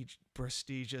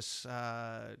prestigious.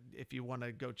 If you want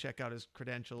to go check out his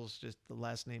credentials, just the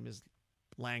last name is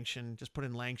Langshan. Just put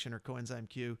in Langshan or coenzyme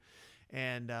Q,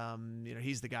 and you know,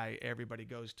 he's the guy everybody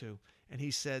goes to. And he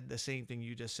said the same thing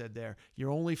you just said there.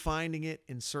 You're only finding it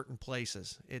in certain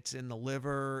places. It's in the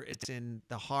liver, it's in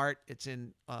the heart, it's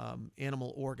in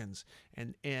animal organs,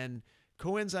 and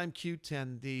coenzyme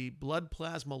Q10, the blood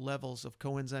plasma levels of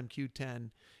coenzyme Q10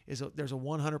 there's a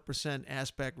 100%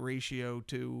 aspect ratio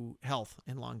to health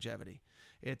and longevity.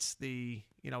 It's the,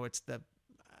 you know,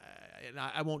 and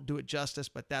I won't do it justice,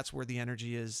 but that's where the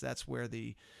energy is. That's where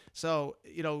so,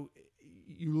 you know,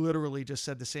 you literally just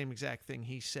said the same exact thing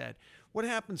he said. What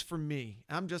happens for me?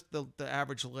 I'm just the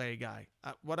average lay guy.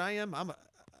 What I am,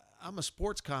 I'm a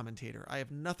sports commentator. I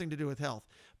have nothing to do with health.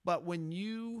 But when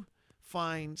you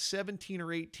find 17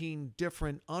 or 18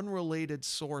 different unrelated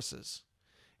sources,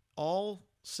 all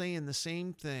saying the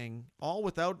same thing, all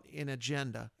without an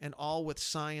agenda and all with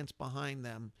science behind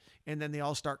them, and then they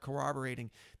all start corroborating,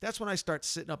 that's when I start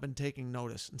sitting up and taking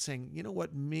notice and saying, you know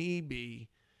what, maybe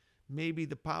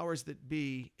the powers that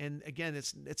be, and again,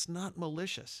 it's not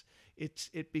malicious.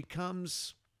 It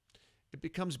becomes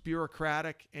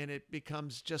bureaucratic, and it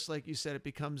becomes, just like you said, it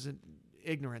becomes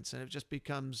ignorance, and it just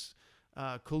becomes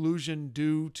collusion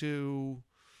due to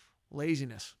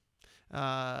laziness.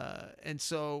 And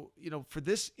so, you know, for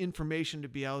this information to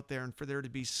be out there and for there to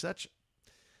be such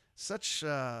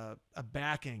a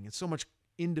backing and so much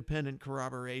independent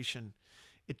corroboration,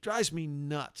 it drives me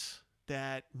nuts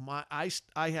that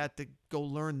I had to go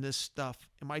learn this stuff,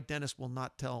 and my dentist will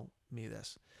not tell me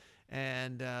this.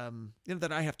 And you know,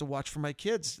 that I have to watch for my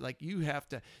kids. Like, you have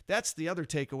to. That's the other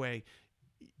takeaway.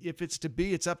 If it's to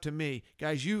be, it's up to me.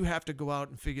 Guys, you have to go out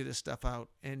and figure this stuff out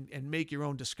and make your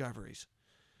own discoveries.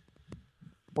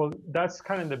 Well, that's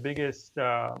kind of the biggest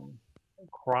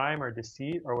crime or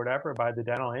deceit or whatever by the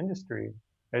dental industry,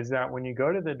 is that when you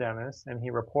go to the dentist and he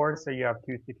reports that you have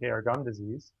tooth decay or gum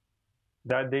disease,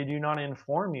 that they do not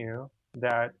inform you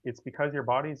that it's because your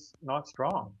body's not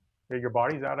strong, that your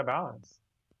body's out of balance.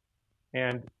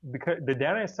 And because the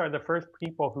dentists are the first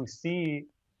people who see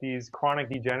these chronic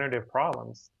degenerative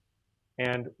problems.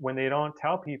 And when they don't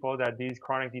tell people that these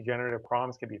chronic degenerative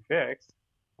problems can be fixed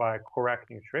by correct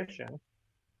nutrition,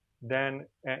 then,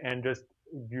 and just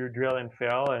you drill and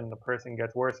fill and the person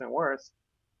gets worse and worse,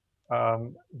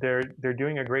 they're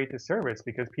doing a great disservice,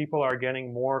 because people are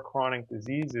getting more chronic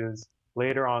diseases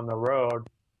later on the road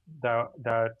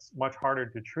that's much harder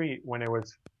to treat when it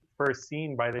was first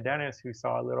seen by the dentist who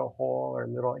saw a little hole or a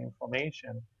little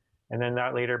inflammation. And then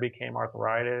that later became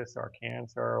arthritis or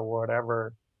cancer or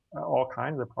whatever, all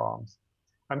kinds of problems.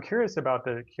 I'm curious about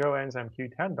the coenzyme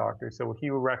Q10 doctor. So he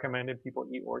recommended people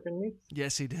eat organ meats?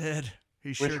 Yes, he did.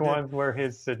 He sure Which did. ones were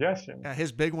his suggestions? Yeah,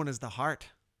 his big one is the heart.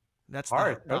 That's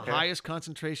the Okay. highest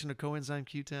concentration of coenzyme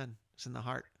Q10. It's in the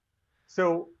heart.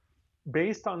 So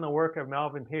based on the work of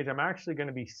Melvin Page, I'm actually going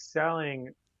to be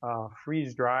selling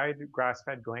freeze-dried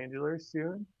grass-fed glandulars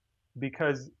soon,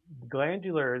 because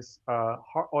glandulars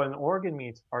and organ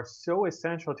meats are so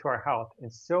essential to our health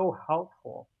and so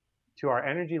helpful to our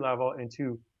energy level and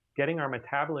to getting our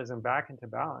metabolism back into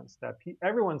balance, that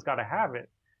everyone's got to have it.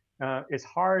 It's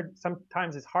hard.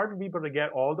 Sometimes it's hard for people to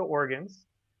get all the organs,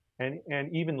 and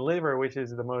even liver, which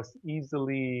is the most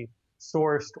easily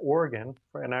sourced organ,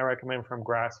 and I recommend from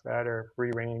grass-fed or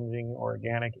free-ranging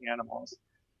organic animals.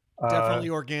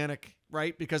 Definitely organic,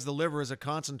 right? Because the liver is a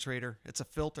concentrator. It's a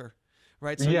filter,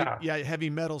 right? So Yeah, yeah, heavy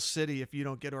metal city if you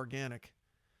don't get organic.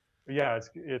 yeah,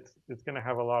 it's going to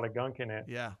have a lot of gunk in it.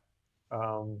 Yeah.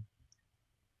 Um,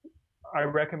 I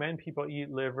recommend people eat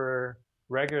liver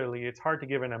regularly. It's hard to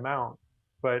give an amount,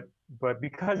 but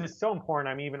because it's so important,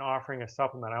 I'm even offering a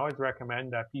supplement. I always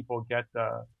recommend that people get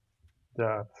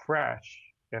the fresh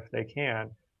if they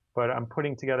can. But I'm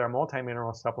putting together a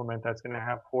multi-mineral supplement that's going to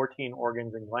have 14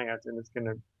 organs and glands, and it's going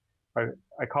to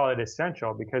I call it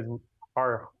essential because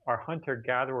our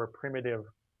hunter-gatherer primitive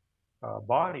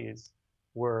bodies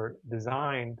were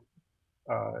designed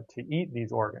to eat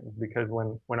these organs because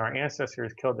when our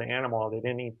ancestors killed the animal, they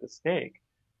didn't eat the steak.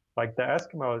 Like the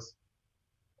Eskimos,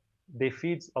 they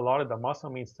feed a lot of the muscle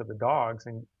meats to the dogs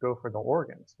and go for the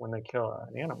organs when they kill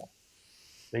an animal.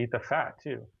 They eat the fat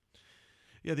too.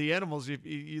 Yeah, the animals. If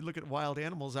you look at wild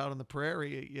animals out on the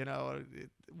prairie,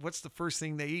 what's the first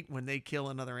thing they eat when they kill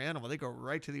another animal? They go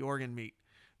right to the organ meat.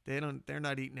 They're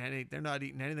not eating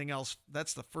anything else.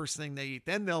 That's the first thing they eat.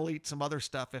 Then they'll eat some other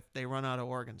stuff if they run out of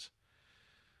organs.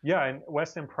 Yeah, and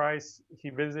Weston Price, he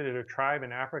visited a tribe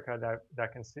in Africa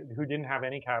who didn't have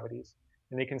any cavities,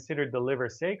 and they considered the liver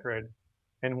sacred.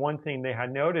 And one thing they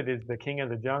had noted is the king of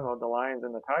the jungle, the lions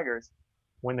and the tigers,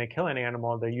 when they kill an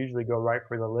animal, they usually go right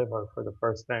for the liver for the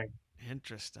first thing.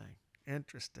 Interesting. And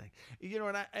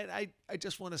I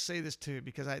just want to say this too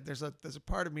because there's a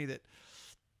part of me that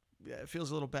feels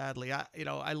a little badly.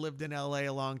 I lived in LA a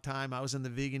long time. I was in the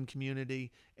vegan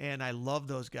community, and I love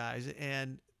those guys,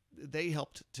 and they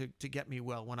helped to get me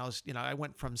well when I was, I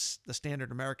went from the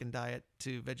standard American diet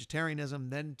to vegetarianism,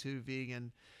 then to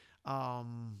vegan,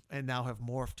 and now have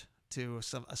morphed to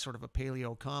a sort of a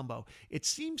paleo combo. It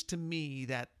seems to me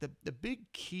that the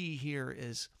big key here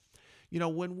is,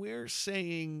 when we're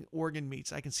saying organ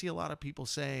meats, I can see a lot of people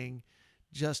saying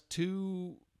just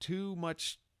too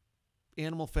much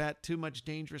animal fat, too much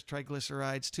dangerous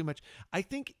triglycerides, too much. I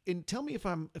think, and tell me if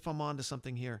I'm onto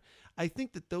something here. I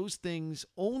think that those things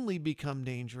only become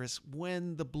dangerous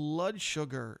when the blood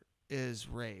sugar is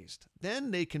raised.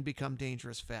 Then they can become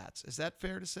dangerous fats. Is that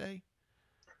fair to say?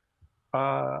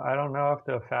 I don't know if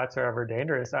the fats are ever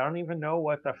dangerous. I don't even know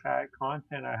what the fat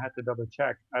content. I had to double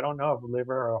check. I don't know if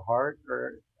liver or heart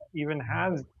or even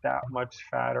has that much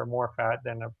fat or more fat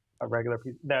than a regular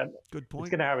piece. That Good point. It's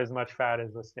going to have as much fat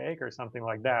as a steak or something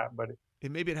like that. But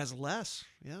maybe it has less.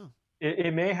 Yeah.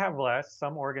 It may have less.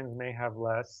 Some organs may have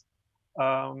less.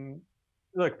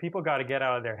 Look, people got to get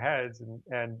out of their heads,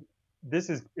 and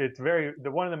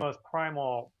one of the most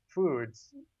primal foods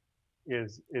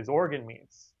is organ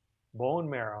meats. Bone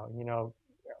marrow,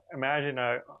 imagine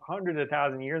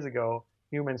 100,000 years ago,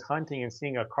 humans hunting and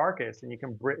seeing a carcass, and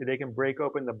they can break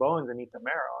open the bones and eat the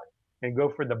marrow and go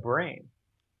for the brain.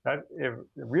 The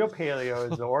real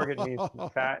paleo is the organ meats, the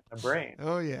fat, and the brain.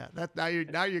 Oh yeah, now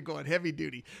you're going heavy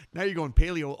duty. Now you're going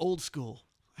paleo, old school.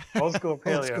 Old school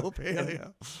paleo. Old school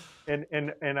paleo.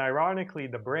 And ironically,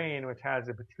 the brain, which has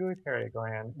a pituitary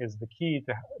gland, is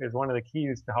one of the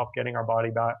keys to help getting our body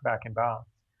back in balance.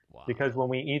 Wow. Because when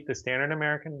we eat the standard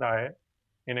American diet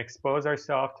and expose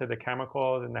ourselves to the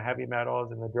chemicals and the heavy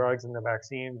metals and the drugs and the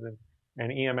vaccines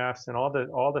and EMFs and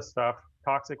all the stuff,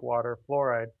 toxic water,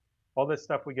 fluoride, all this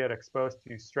stuff we get exposed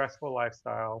to, stressful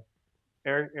lifestyle,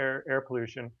 air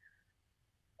pollution.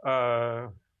 I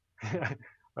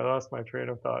lost my train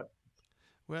of thought.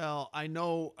 Well, I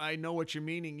know what you're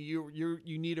meaning. You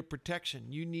need a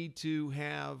protection. You need to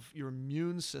have your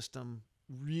immune system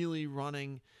really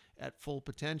running at full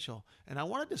potential. And I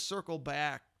wanted to circle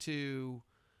back to,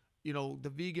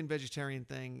 the vegan vegetarian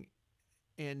thing,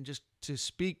 and just to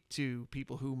speak to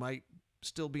people who might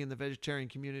still be in the vegetarian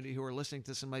community who are listening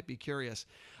to this and might be curious.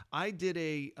 I did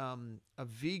a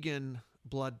vegan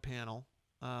blood panel,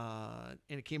 and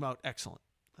it came out excellent.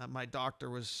 My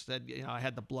doctor said, I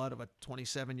had the blood of a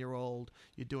 27-year-old.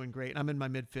 You're doing great. I'm in my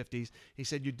mid-50s. He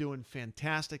said, you're doing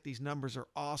fantastic. These numbers are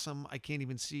awesome. I can't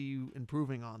even see you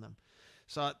improving on them.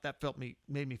 So that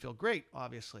made me feel great,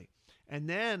 obviously. And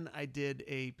then I did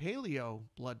a paleo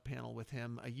blood panel with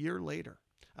him a year later.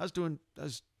 I was doing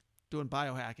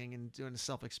biohacking and doing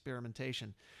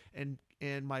self-experimentation. And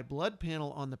my blood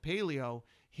panel on the paleo,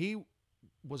 he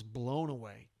was blown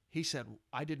away. He said,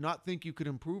 I did not think you could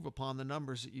improve upon the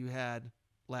numbers that you had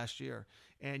last year.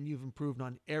 And you've improved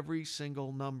on every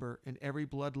single number in every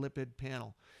blood lipid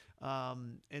panel.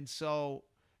 And so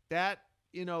that's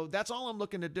all I'm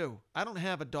looking to do. I don't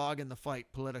have a dog in the fight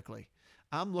politically.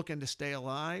 I'm looking to stay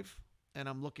alive, and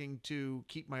I'm looking to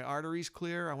keep my arteries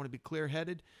clear. I want to be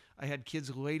clear-headed. I had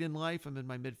kids late in life. I'm in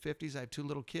my mid-50s. I have 2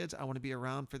 little kids. I want to be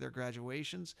around for their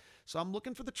graduations. So I'm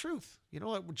looking for the truth. You know,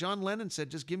 like John Lennon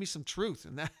said, just give me some truth.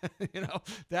 And that, you know,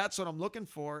 that's what I'm looking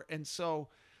for. And so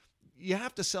you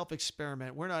have to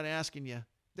self-experiment. We're not asking you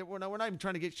that. We're not even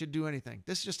trying to get you to do anything.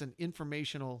 This is just an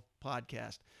informational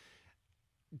podcast.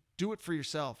 Do it for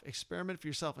yourself. Experiment for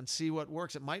yourself and see what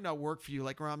works. It might not work for you.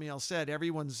 Like Ramiel said,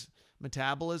 everyone's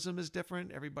metabolism is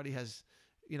different. Everybody has,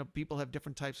 you know, people have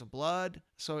different types of blood.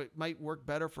 So it might work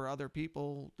better for other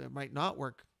people. It might not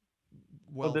work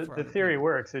well for the other theory people.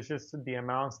 works. It's just the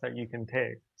amounts that you can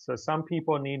take. So some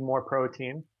people need more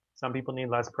protein. Some people need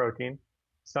less protein.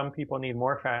 Some people need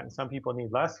more fat and some people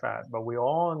need less fat. But we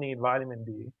all need vitamin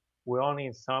D. We all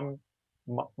need some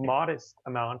modest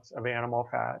amounts of animal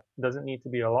fat. It doesn't need to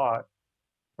be a lot.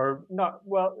 Or not,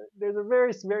 well, there's a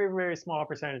very, very, very small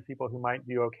percentage of people who might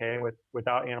do okay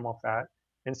without animal fat.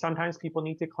 And sometimes people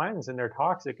need to cleanse and they're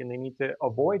toxic and they need to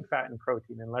avoid fat and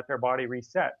protein and let their body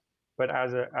reset. But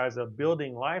as a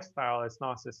building lifestyle, it's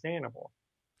not sustainable.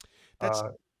 That's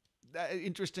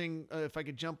interesting. If I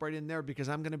could jump right in there, because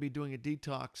I'm going to be doing a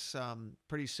detox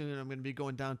pretty soon. I'm going to be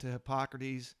going down to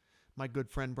Hippocrates. My good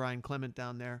friend Brian Clement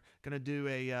down there, going to do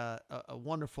a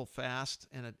wonderful fast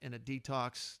and a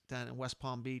detox down in West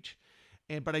Palm Beach.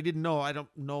 But I didn't know. I don't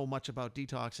know much about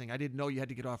detoxing. I didn't know you had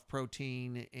to get off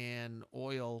protein and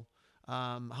oil.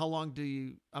 How long do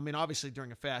you? I mean, obviously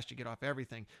during a fast you get off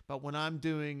everything. But when I'm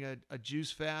doing a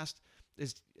juice fast,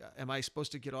 am I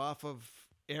supposed to get off of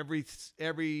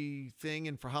everything?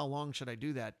 And for how long should I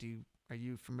do that? Are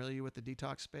you familiar with the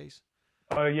detox space?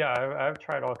 Oh yeah, I've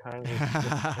tried all kinds of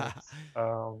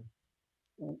things.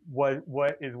 What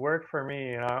has worked for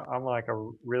me, and I'm like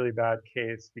a really bad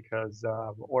case because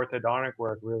orthodontic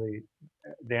work really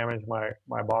damaged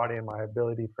my body and my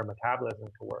ability for metabolism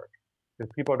to work. Because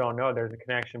people don't know there's a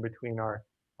connection between our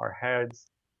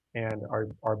heads and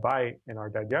our bite and our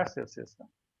digestive system.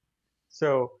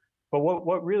 So, but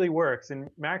what really works, and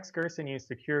Max Gerson used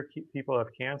to cure people of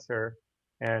cancer,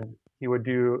 and he would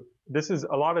do, this is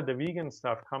a lot of the vegan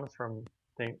stuff comes from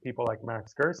people like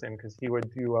Max Gerson, because he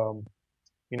would do,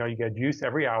 you know, you get juice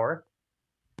every hour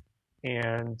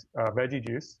and veggie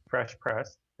juice, fresh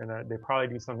pressed, and they probably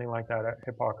do something like that at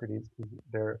Hippocrates because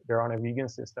they're on a vegan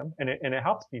system, and it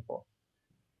helps people,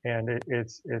 and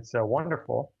it's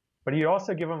wonderful. But you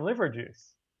also give them liver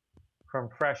juice from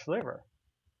fresh liver,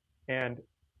 and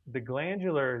the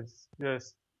glandulars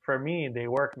just, for me, they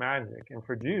work magic. And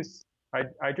for juice,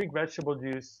 I drink vegetable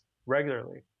juice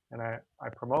regularly, and I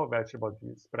promote vegetable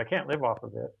juice, but I can't live off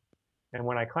of it. And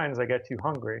when I cleanse, I get too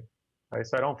hungry, right?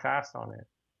 So I don't fast on it.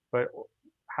 But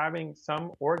having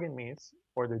some organ meats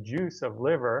or the juice of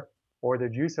liver or the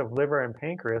juice of liver and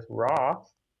pancreas raw,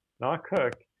 not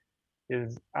cooked,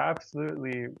 is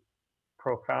absolutely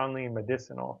profoundly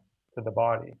medicinal to the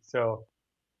body. So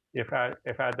if at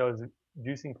those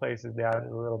juicing places they added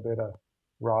a little bit of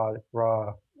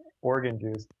raw organ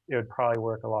juice, it would probably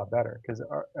work a lot better because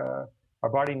our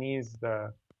body needs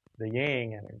the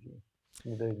yang energy.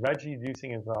 The veggie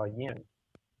juicing is all yin.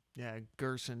 Yeah,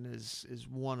 Gerson is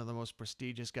one of the most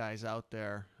prestigious guys out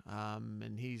there,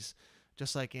 and he's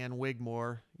just like Ann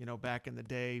Wigmore, you know, back in the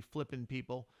day, flipping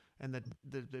people, and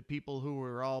the people who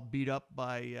were all beat up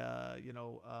by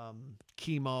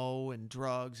chemo and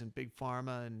drugs and big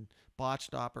pharma and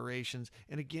botched operations.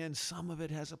 And again, some of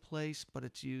it has a place, but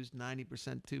it's used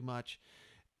 90% too much.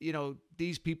 You know,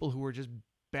 these people who were just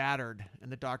battered,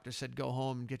 and the doctor said, go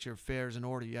home and get your affairs in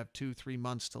order. You have 2-3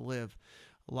 months to live.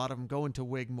 A lot of them go into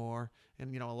Wigmore,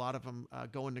 and, you know, a lot of them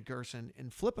go into Gerson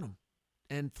and flipping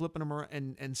them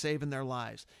around and saving their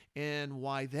lives. And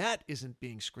why that isn't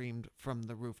being screamed from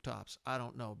the rooftops, I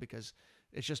don't know, because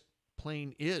it's just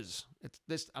plain is. It's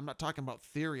this. I'm not talking about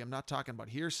theory. I'm not talking about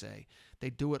hearsay. They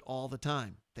do it all the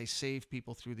time. They save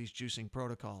people through these juicing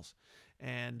protocols.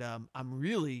 And I'm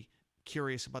really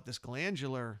curious about this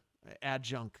glandular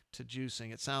adjunct to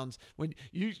juicing. It sounds, when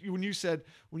you said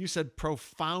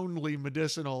profoundly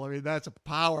medicinal, I mean, that's a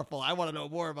powerful. I want to know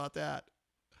more about that.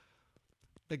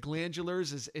 The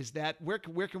glandulars, is that where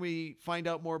can we find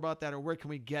out more about that, or where can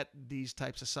we get these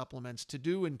types of supplements to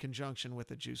do in conjunction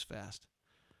with a juice fast?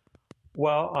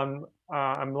 Well,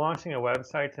 I'm launching a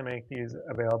website to make these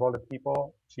available to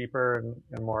people, cheaper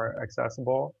and more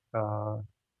accessible.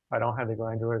 I don't have the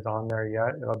glandulars on there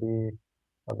yet. It'll be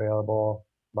available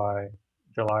by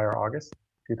July or August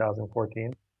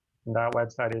 2014. And that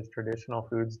website is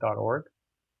traditionalfoods.org.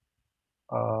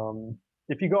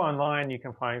 If you go online, you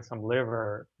can find some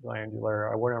liver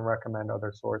glandular. I wouldn't recommend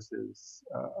other sources.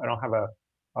 I don't have a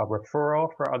referral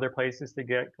for other places to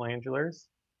get glandulars.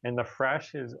 And the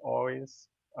fresh is always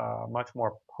much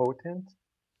more potent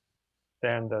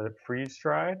than the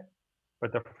freeze-dried,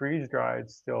 but the freeze-dried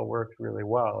still works really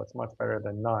well. It's much better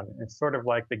than none. It's sort of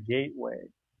like the gateway.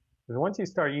 Because once you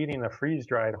start eating the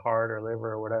freeze-dried heart or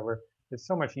liver or whatever, it's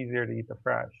so much easier to eat the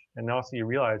fresh. And also you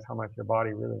realize how much your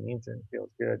body really needs it and feels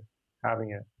good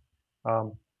having it.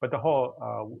 But the whole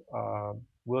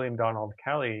William Donald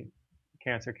Kelly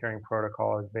cancer curing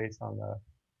protocol is based on the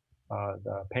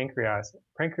pancreas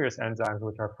enzymes,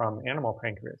 which are from animal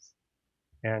pancreas.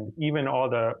 And even all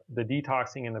the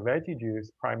detoxing in the veggie juice,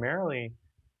 primarily,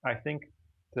 I think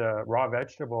the raw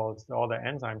vegetables, all the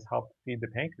enzymes help feed the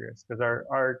pancreas because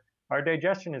our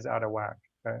digestion is out of whack,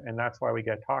 and that's why we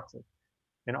get toxic.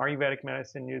 And Ayurvedic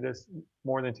medicine knew this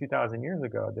more than 2,000 years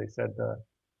ago. They said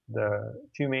the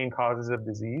two main causes of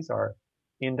disease are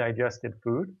indigested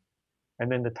food,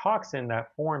 and then the toxin that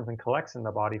forms and collects in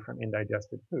the body from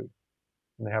indigested food.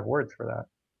 And they have words for that.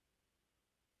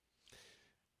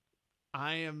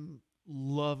 I am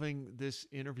loving this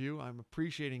interview. I'm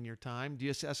appreciating your time. Do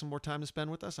you have some more time to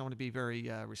spend with us? I want to be very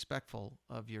respectful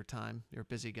of your time. You're a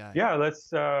busy guy. Yeah, let's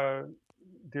do a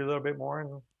little bit more.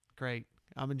 And great.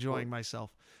 I'm enjoying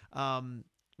myself.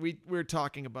 We're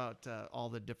talking about all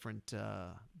the different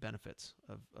benefits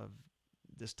of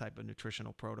this type of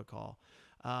nutritional protocol.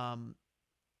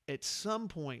 At some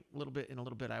point, in a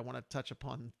little bit, I want to touch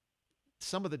upon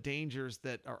some of the dangers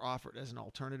that are offered as an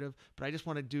alternative, but I just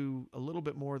want to do a little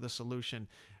bit more of the solution.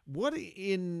 What do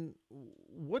you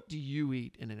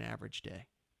eat in an average day?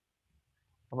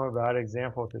 I'm a bad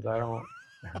example because I don't,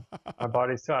 my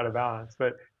body's so out of balance.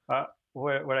 But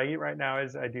what I eat right now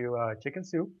is I do chicken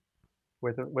soup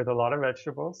with a lot of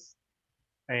vegetables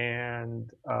and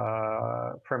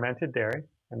fermented dairy,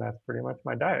 and that's pretty much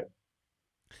my diet.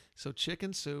 So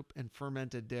chicken soup and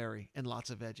fermented dairy and lots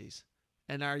of veggies.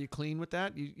 And are you clean with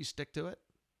that? You stick to it?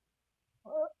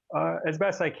 As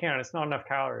best I can. It's not enough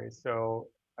calories, so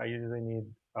I usually need,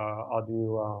 I'll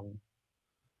do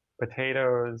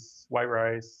potatoes, white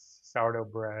rice, sourdough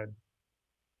bread.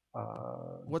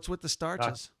 What's with the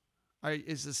starches?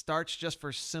 Is the starch just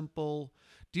for simple?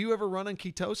 Do you ever run on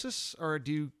ketosis, or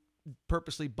do you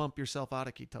purposely bump yourself out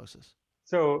of ketosis?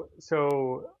 So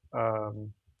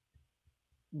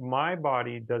my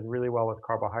body does really well with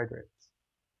carbohydrates.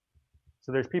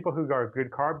 So there's people who are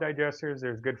good carb digesters,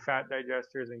 there's good fat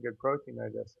digesters, and good protein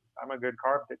digesters. I'm a good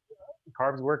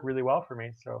carbs work really well for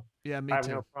me, so yeah, me I have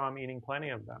too. no problem eating plenty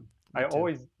of them. Me I too.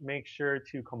 always make sure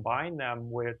to combine them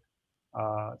with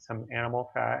some animal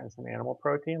fat and some animal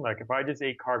protein. Like if I just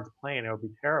ate carbs plain, it would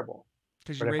be terrible.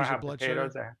 Because you raise your blood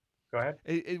potatoes, sugar. Go ahead.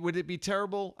 Would it be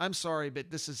terrible? I'm sorry, but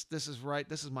this is right.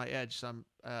 This is my edge. So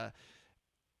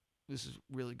this is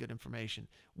really good information.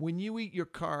 When you eat your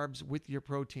carbs with your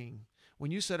protein, when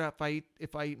you said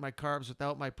if I eat my carbs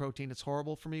without my protein, it's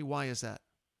horrible for me. Why is that?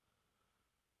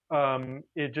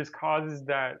 It just causes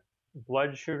that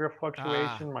blood sugar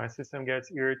fluctuation. My system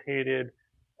gets irritated.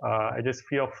 I just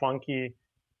feel funky.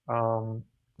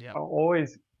 Yeah.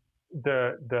 Always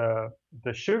the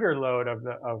sugar load of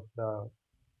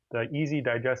the easy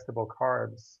digestible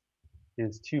carbs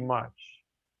is too much.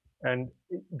 And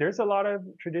there's a lot of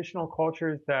traditional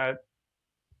cultures that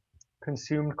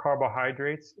consumed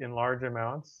carbohydrates in large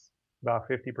amounts, about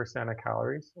 50% of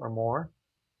calories or more.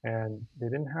 And they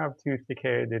didn't have tooth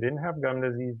decay, they didn't have gum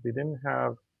disease, they didn't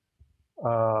have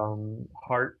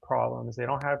heart problems, they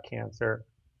don't have cancer.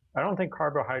 I don't think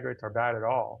carbohydrates are bad at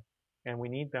all. And we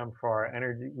need them for our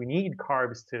energy. We need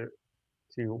carbs to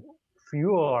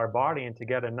fuel our body and to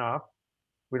get enough.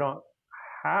 We don't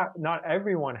have, not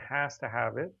everyone has to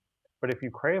have it, but if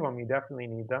you crave them, you definitely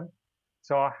need them.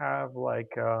 So I'll have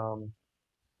like,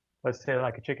 let's say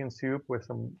like a chicken soup with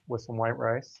some white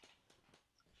rice,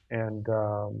 and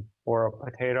or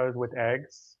potatoes with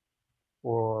eggs,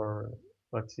 or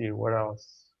let's see what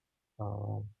else.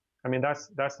 I mean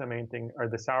that's the main thing. Or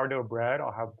the sourdough bread.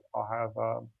 I'll have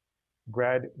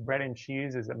bread and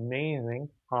cheese is amazing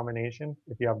combination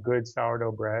if you have good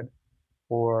sourdough bread.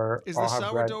 Or is the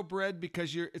sourdough bread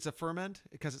because it's a ferment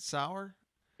because it's sour?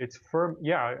 It's firm.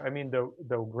 Yeah, I mean the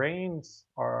grains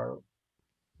are.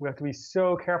 We have to be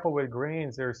so careful with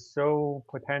grains. They're so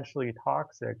potentially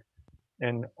toxic,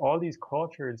 and all these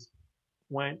cultures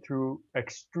went through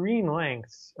extreme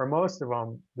lengths, or most of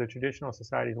them, the traditional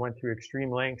societies went through extreme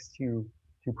lengths to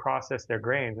process their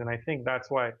grains. And I think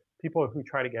that's why people who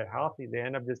try to get healthy, they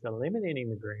end up just eliminating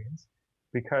the grains,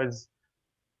 because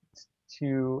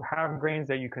to have grains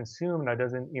that you consume that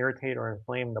doesn't irritate or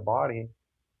inflame the body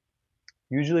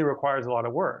usually requires a lot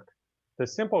of work. The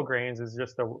simple grains is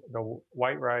just the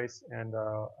white rice and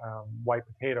white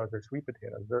potatoes or sweet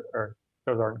potatoes,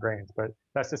 those aren't grains, but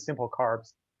that's the simple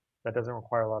carbs that doesn't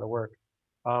require a lot of work.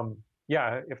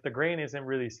 yeah, if the grain isn't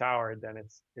really soured, then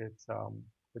it's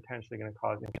potentially going to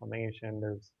cause inflammation.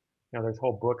 There's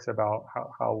whole books about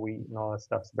how wheat and all that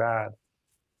stuff's bad,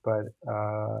 but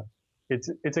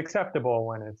it's acceptable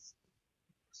when it's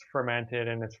fermented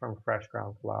and it's from fresh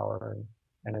ground flour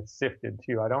and it's sifted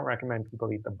too. I don't recommend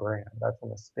people eat the bran. That's a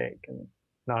mistake and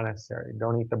not necessary.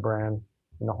 Don't eat the bran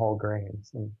and the whole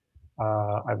grains. And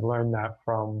I've learned that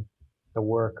from the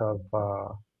work of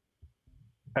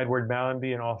Edward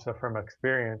Mallenby and also from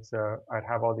experience. I'd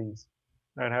have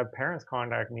parents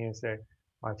contact me and say,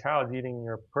 my child's eating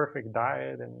your perfect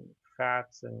diet and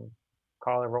fats and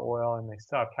cod liver oil, and they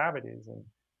still have cavities. And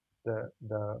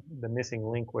the missing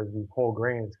link was the whole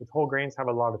grains, because whole grains have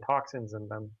a lot of toxins in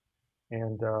them,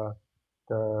 and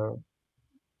the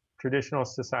traditional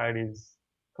societies,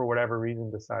 for whatever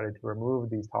reason, decided to remove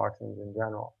these toxins in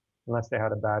general. Unless they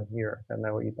had a bad year, then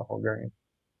they will eat the whole grain.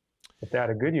 If they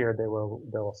had a good year, they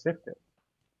will sift it.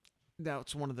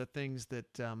 That's one of the things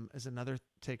that is another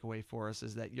takeaway for us,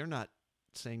 is that you're not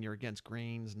saying you're against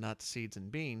grains, nuts, seeds,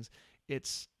 and beans.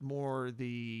 It's more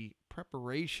the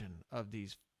preparation of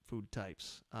these food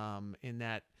types, in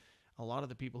that a lot of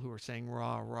the people who are saying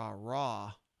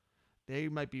raw, they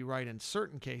might be right in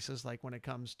certain cases, like when it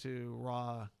comes to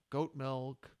raw goat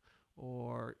milk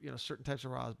or certain types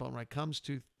of raws. But when it comes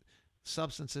to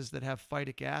substances that have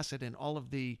phytic acid and all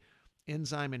of the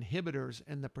enzyme inhibitors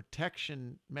and the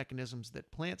protection mechanisms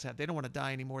that plants have, they don't want to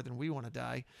die any more than we want to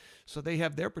die. So they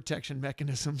have their protection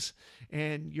mechanisms,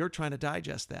 and you're trying to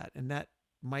digest that. And that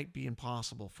might be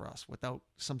impossible for us without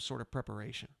some sort of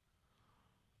preparation.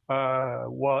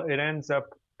 Well, it ends up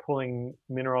pulling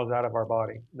minerals out of our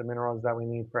body, the minerals that we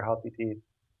need for healthy teeth.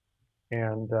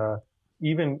 And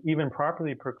even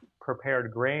properly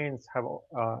prepared grains have,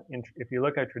 if you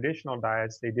look at traditional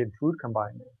diets, they did food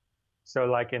combining. So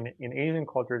like in Asian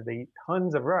cultures, they eat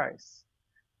tons of rice,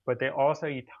 but they also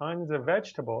eat tons of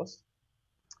vegetables.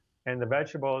 And the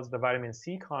vegetables, the vitamin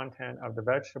C content of the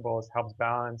vegetables helps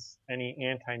balance any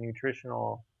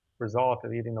anti-nutritional result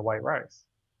of eating the white rice.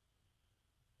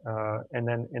 And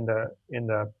then in the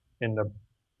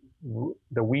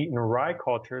wheat and rye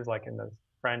cultures, like in the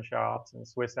French Alps and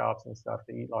Swiss Alps and stuff,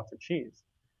 they eat lots of cheese.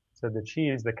 So the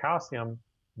cheese, the calcium,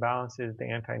 balances the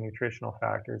anti-nutritional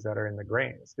factors that are in the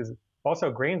grains. Because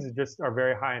also grains are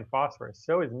very high in phosphorus.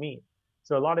 So is meat.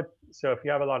 So if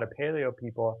you have a lot of paleo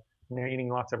people and they're eating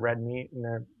lots of red meat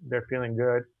and they're feeling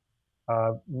good,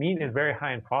 meat is very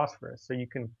high in phosphorus. So you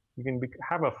can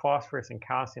have a phosphorus and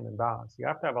calcium imbalance. You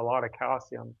have to have a lot of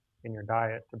calcium in your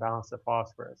diet to balance the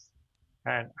phosphorus.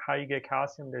 And how you get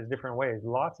calcium, there's different ways.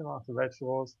 Lots and lots of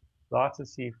vegetables, lots of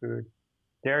seafood,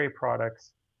 dairy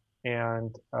products,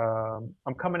 and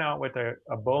I'm coming out with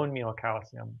a bone meal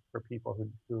calcium for people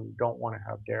who don't want to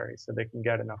have dairy, so they can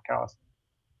get enough calcium.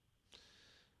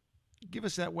 Give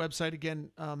us that website again,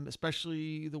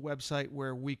 especially the website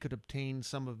where we could obtain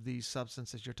some of these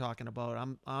substances you're talking about.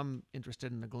 I'm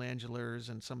interested in the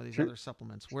glandulars and some of these other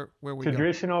supplements. Where we go?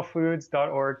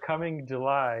 Traditionalfoods.org, coming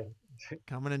July.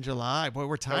 Coming in July. Boy,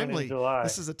 we're timely.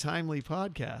 This is a timely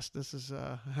podcast. This is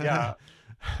yeah.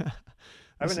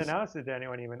 I haven't announced it to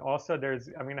anyone even. Also,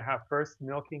 I'm going to have first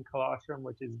milking colostrum,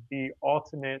 which is the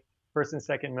ultimate, first and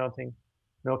second milking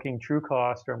true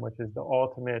colostrum, which is the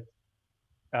ultimate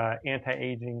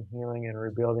anti-aging, healing, and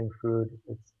rebuilding food.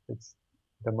 It's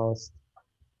the most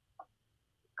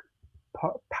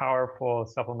powerful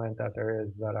supplement that there is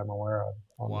that I'm aware of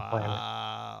on the planet.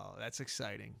 Wow, that's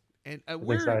exciting. And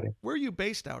exciting. Where are you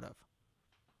based out of?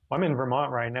 I'm in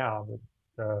Vermont right now, but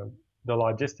the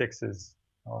logistics is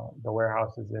the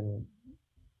warehouse is in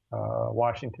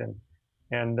Washington.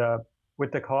 And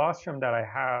with the colostrum that I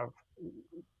have,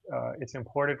 it's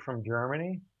imported from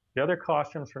Germany. The other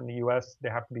colostrums from the US, they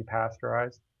have to be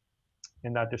pasteurized,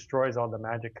 and that destroys all the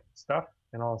magic stuff.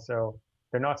 And also,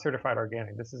 they're not certified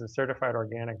organic. This is a certified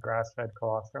organic grass-fed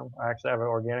colostrum. I actually have an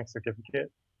organic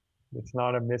certificate. It's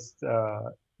not a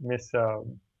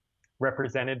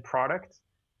misrepresented product.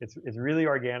 It's really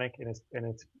organic, and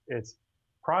it's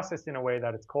processed in a way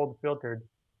that it's cold filtered.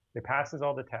 It passes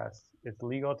all the tests. It's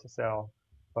legal to sell,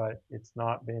 but it's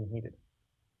not been heated.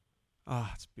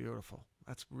 Ah, it's beautiful.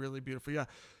 That's really beautiful. Yeah.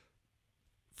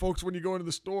 Folks, when you go into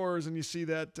the stores and you see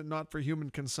that not for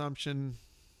human consumption,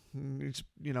 it's,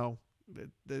 the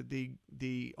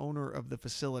owner of the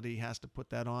facility has to put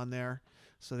that on there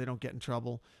so they don't get in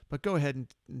trouble. But go ahead and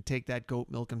take that goat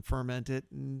milk and ferment it,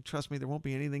 and trust me, there won't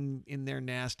be anything in there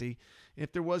nasty.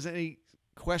 If there was any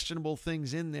questionable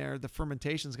things in there, the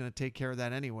fermentation is going to take care of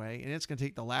that anyway, and it's going to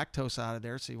take the lactose out of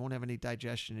there, so you won't have any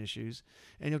digestion issues,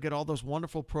 and you'll get all those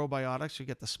wonderful probiotics. You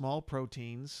get the small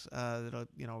proteins that'll,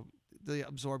 the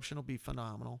absorption will be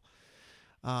phenomenal.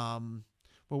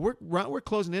 Well, we're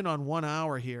closing in on 1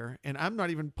 hour here, and I'm not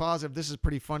even positive. This is a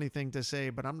pretty funny thing to say,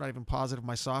 but I'm not even positive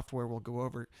my software will go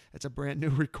over. It's a brand new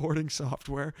recording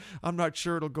software. I'm not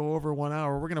sure it'll go over 1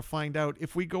 hour. We're going to find out.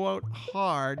 If we go out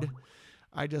hard,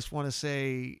 I just want to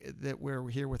say that we're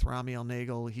here with Ramiel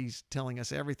Nagel. He's telling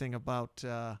us everything about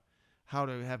how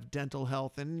to have dental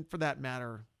health, and for that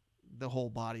matter, the whole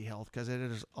body health, because it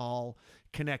is all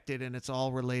connected and it's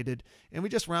all related. And we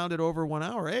just rounded over 1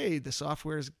 hour. Hey, the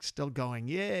software is still going.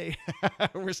 Yay.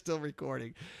 We're still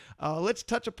recording. Let's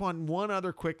touch upon one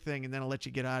other quick thing, and then I'll let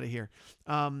you get out of here.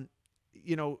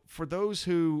 For those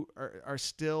who are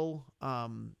still,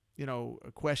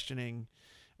 questioning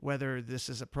whether this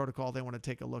is a protocol they want to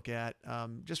take a look at,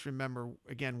 just remember,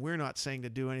 again, we're not saying to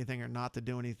do anything or not to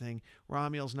do anything.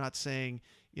 Ramiel's not saying,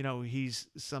 he's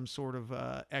some sort of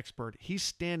expert. He's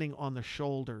standing on the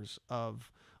shoulders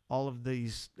of all of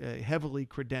these heavily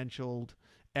credentialed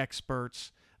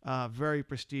experts, very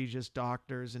prestigious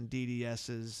doctors and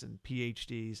DDSs and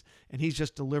PhDs, and he's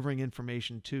just delivering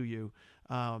information to you.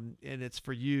 And it's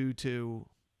for you to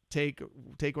take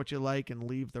what you like and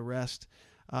leave the rest.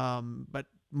 But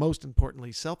most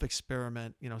importantly,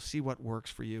 self-experiment, see what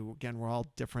works for you. Again, we're all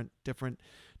different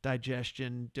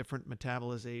digestion, different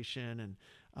metabolization.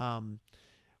 And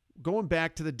going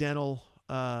back to the dental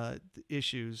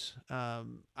issues,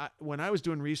 when I was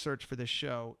doing research for this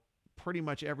show, pretty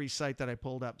much every site that I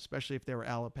pulled up, especially if they were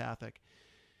allopathic,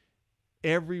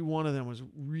 every one of them was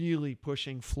really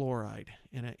pushing fluoride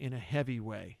in a heavy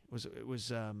way. It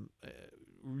was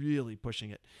really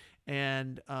pushing it.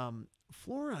 And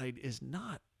fluoride is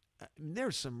not,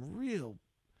 there's some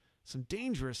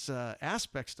dangerous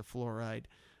aspects to fluoride.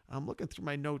 I'm looking through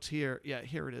my notes here. Yeah,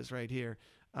 here it is right here.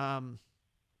 The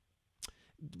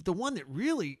one that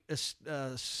really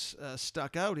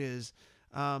stuck out is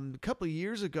a couple of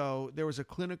years ago, there was a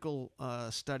clinical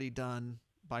study done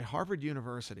by Harvard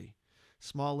University,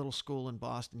 small little school in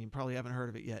Boston. You probably haven't heard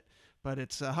of it yet, but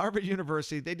it's Harvard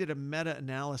University. They did a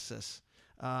meta-analysis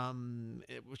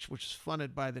which was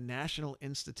funded by the National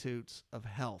Institutes of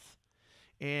Health.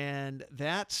 And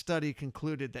that study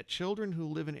concluded that children who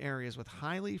live in areas with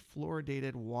highly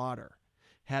fluoridated water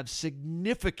have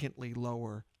significantly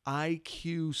lower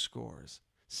IQ scores,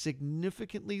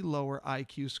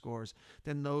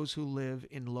 than those who live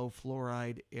in low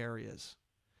fluoride areas.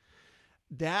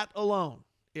 That alone,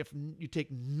 if you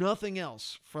take nothing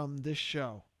else from this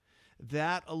show,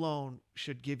 that alone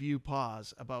should give you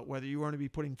pause about whether you want to be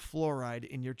putting fluoride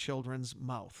in your children's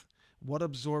mouth. What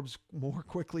absorbs more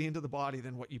quickly into the body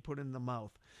than what you put in the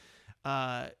mouth?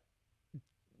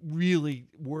 Really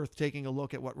worth taking a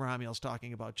look at what Ramiel's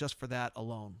talking about just for that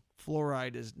alone.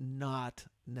 Fluoride is not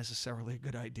necessarily a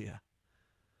good idea.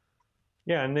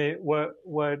 Yeah, and what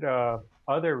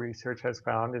other research has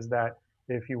found is that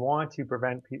if you want to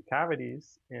prevent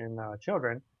cavities in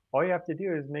children, all you have to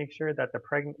do is make sure that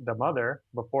the mother,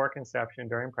 before conception,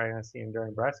 during pregnancy, and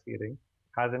during breastfeeding,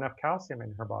 has enough calcium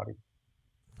in her body.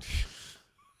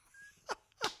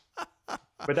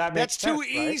 But that's too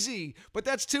easy. Right? But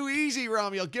that's too easy,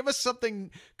 Ramiel. Give us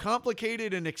something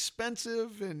complicated and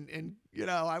expensive, and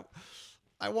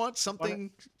I want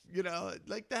something,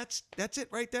 like that's it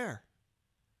right there.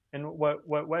 And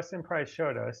what Weston Price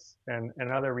showed us, and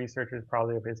other researchers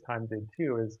probably of his time did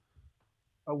too, is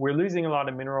we're losing a lot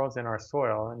of minerals in our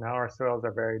soil, and now our soils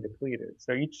are very depleted.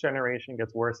 So each generation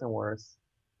gets worse and worse.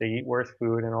 They eat worse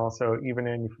food, and also even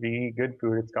if you eat good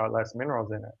food, it's got less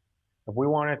minerals in it. If we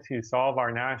wanted to solve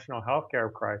our national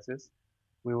healthcare crisis,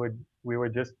 we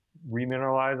would just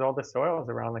remineralize all the soils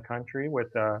around the country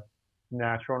with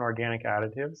natural and organic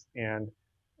additives, and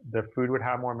the food would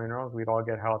have more minerals. We'd all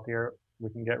get healthier. We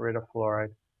can get rid of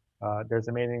fluoride. We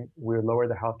would lower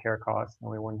the healthcare costs, and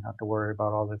we wouldn't have to worry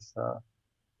about all this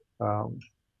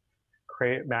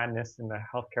madness in the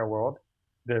healthcare world.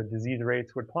 The disease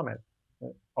rates would plummet.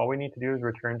 All we need to do is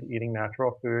return to eating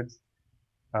natural foods,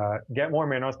 get more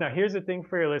minerals. Now, here's the thing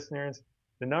for your listeners: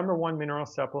 the #1 mineral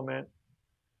supplement.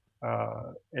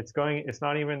 It's going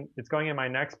in my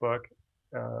next book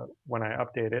when I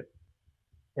update it,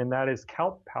 and that is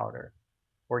kelp powder.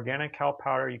 Organic kelp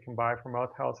powder you can buy from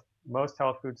most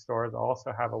health food stores.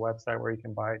 Also have a website where you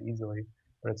can buy it easily,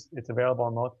 but it's available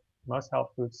in most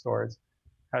health food stores.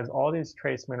 Has all these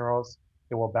trace minerals.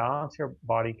 It will balance your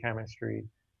body chemistry,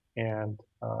 and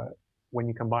when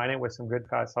you combine it with some good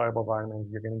fat-soluble vitamins,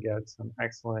 you're going to get some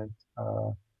excellent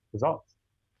results.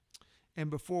 And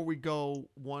before we go,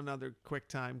 one other quick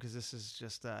time, because this is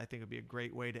just, I think it would be a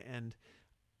great way to end.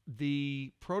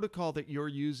 The protocol that you're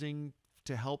using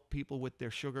to help people with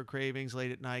their sugar cravings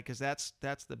late at night, because that's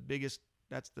the biggest,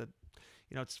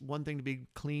 You know, it's one thing to be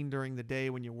clean during the day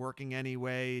when you're working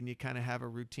anyway and you kind of have a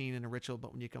routine and a ritual,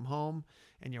 but when you come home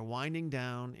and you're winding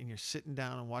down and you're sitting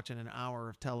down and watching an hour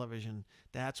of television,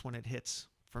 that's when it hits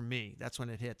for me. That's when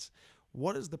it hits.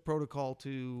 What is the protocol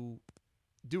to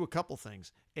do a couple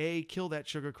things? A, kill that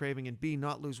sugar craving, and B,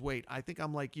 not lose weight. I think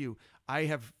I'm like you.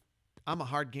 I'm a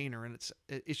hard gainer, and it's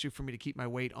an issue for me to keep my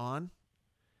weight on.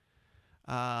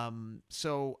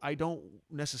 So I don't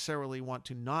necessarily want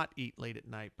to not eat late at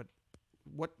night, but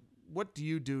what do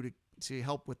you do to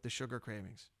help with the sugar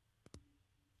cravings?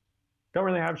 Don't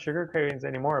really have sugar cravings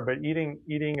anymore, but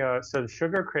so the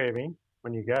sugar craving,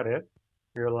 when you get it,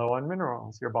 you're low on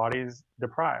minerals. Your body's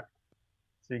deprived.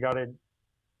 So you got to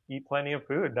eat plenty of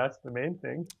food. That's the main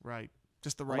thing. Right.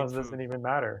 Just the right Almost food. doesn't even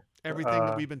matter. Everything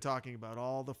that we've been talking about,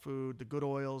 all the food, the good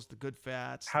oils, the good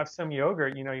fats. Have some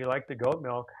yogurt. You know, you like the goat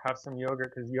milk. Have some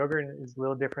yogurt, because yogurt is a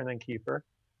little different than kefir.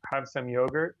 Have some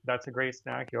yogurt. That's a great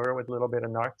snack. Yogurt with a little bit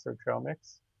of nuts or trail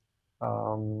mix.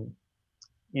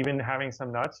 Even having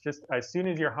some nuts, just as soon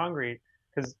as you're hungry,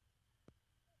 because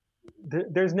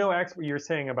there's no expert. You're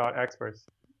saying about experts.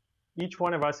 Each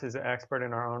one of us is an expert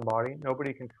in our own body.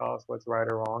 Nobody can tell us what's right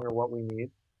or wrong or what we need.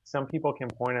 Some people can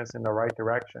point us in the right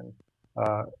direction,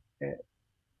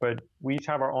 but we each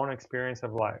have our own experience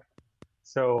of life.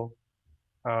 So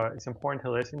it's important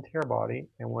to listen to your body,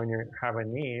 and when you have a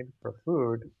need for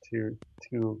food, to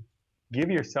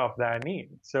give yourself that need.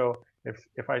 So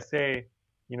if I say,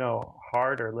 you know,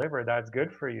 heart or liver, that's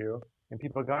good for you, and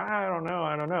people go, I don't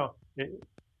know.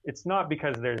 It's not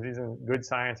because there isn't good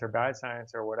science or bad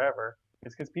science or whatever.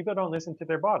 It's because people don't listen to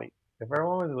their body. If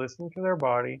everyone was listening to their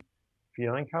body,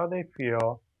 feeling how they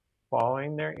feel,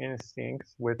 following their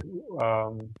instincts with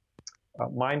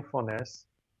mindfulness,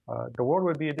 the world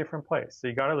would be a different place. So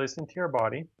you got to listen to your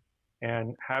body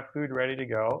and have food ready to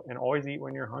go, and always eat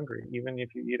when you're hungry, even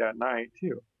if you eat at night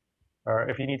too. Or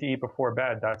if you need to eat before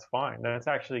bed, that's fine. That's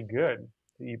actually good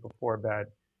to eat before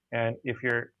bed. And if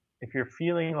you're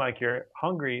feeling like you're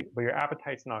hungry, but your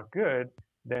appetite's not good,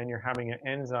 then you're having an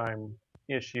enzyme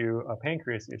issue, a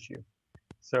pancreas issue.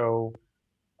 So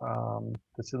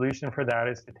the solution for that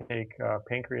is to take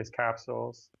pancreas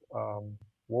capsules.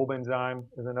 Wolbenzyme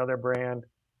is another brand,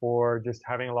 or just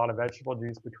having a lot of vegetable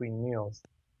juice between meals.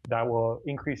 That will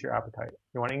increase your appetite.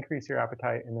 You want to increase your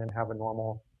appetite and then have a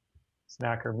normal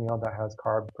snack or meal that has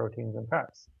carbs, proteins, and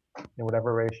fats in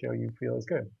whatever ratio you feel is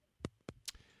good.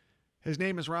 His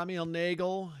name is Ramiel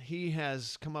Nagel. He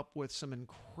has come up with some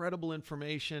incredible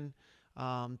information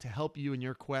to help you in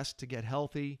your quest to get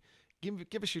healthy. Give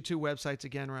us your two websites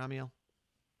again, Ramiel.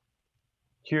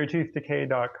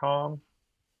 CureToothDecay.com,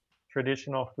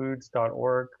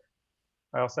 traditionalfoods.org.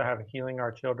 I also have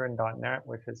healingourchildren.net,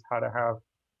 which is how to have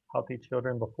healthy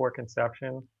children before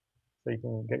conception, so you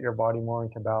can get your body more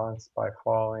into balance by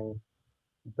following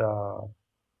the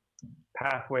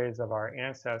pathways of our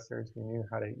ancestors who knew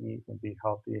how to eat and be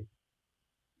healthy.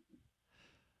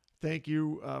 Thank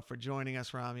you for joining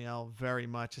us, Ramiel, very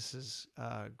much. This is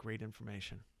great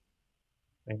information.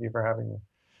 Thank you for having me.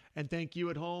 And thank you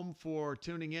at home for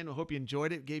tuning in. I hope you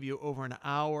enjoyed it. Gave you over an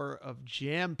hour of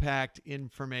jam-packed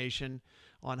information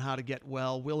on how to get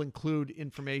well. We'll include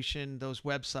information, those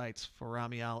websites for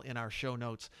Ramiel, in our show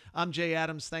notes. I'm Jay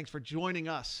Adams. Thanks for joining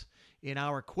us in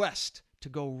our quest to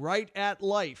go right at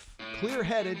life,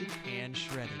 clear-headed and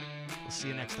shredded. We'll see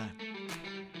you next time.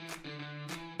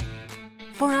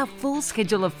 For our full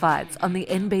schedule of fights on the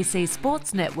NBC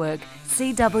Sports Network,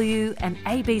 CW and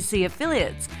ABC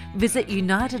affiliates, visit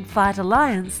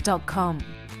UnitedFightAlliance.com.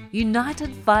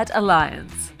 United Fight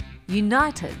Alliance.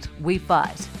 United we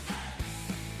fight.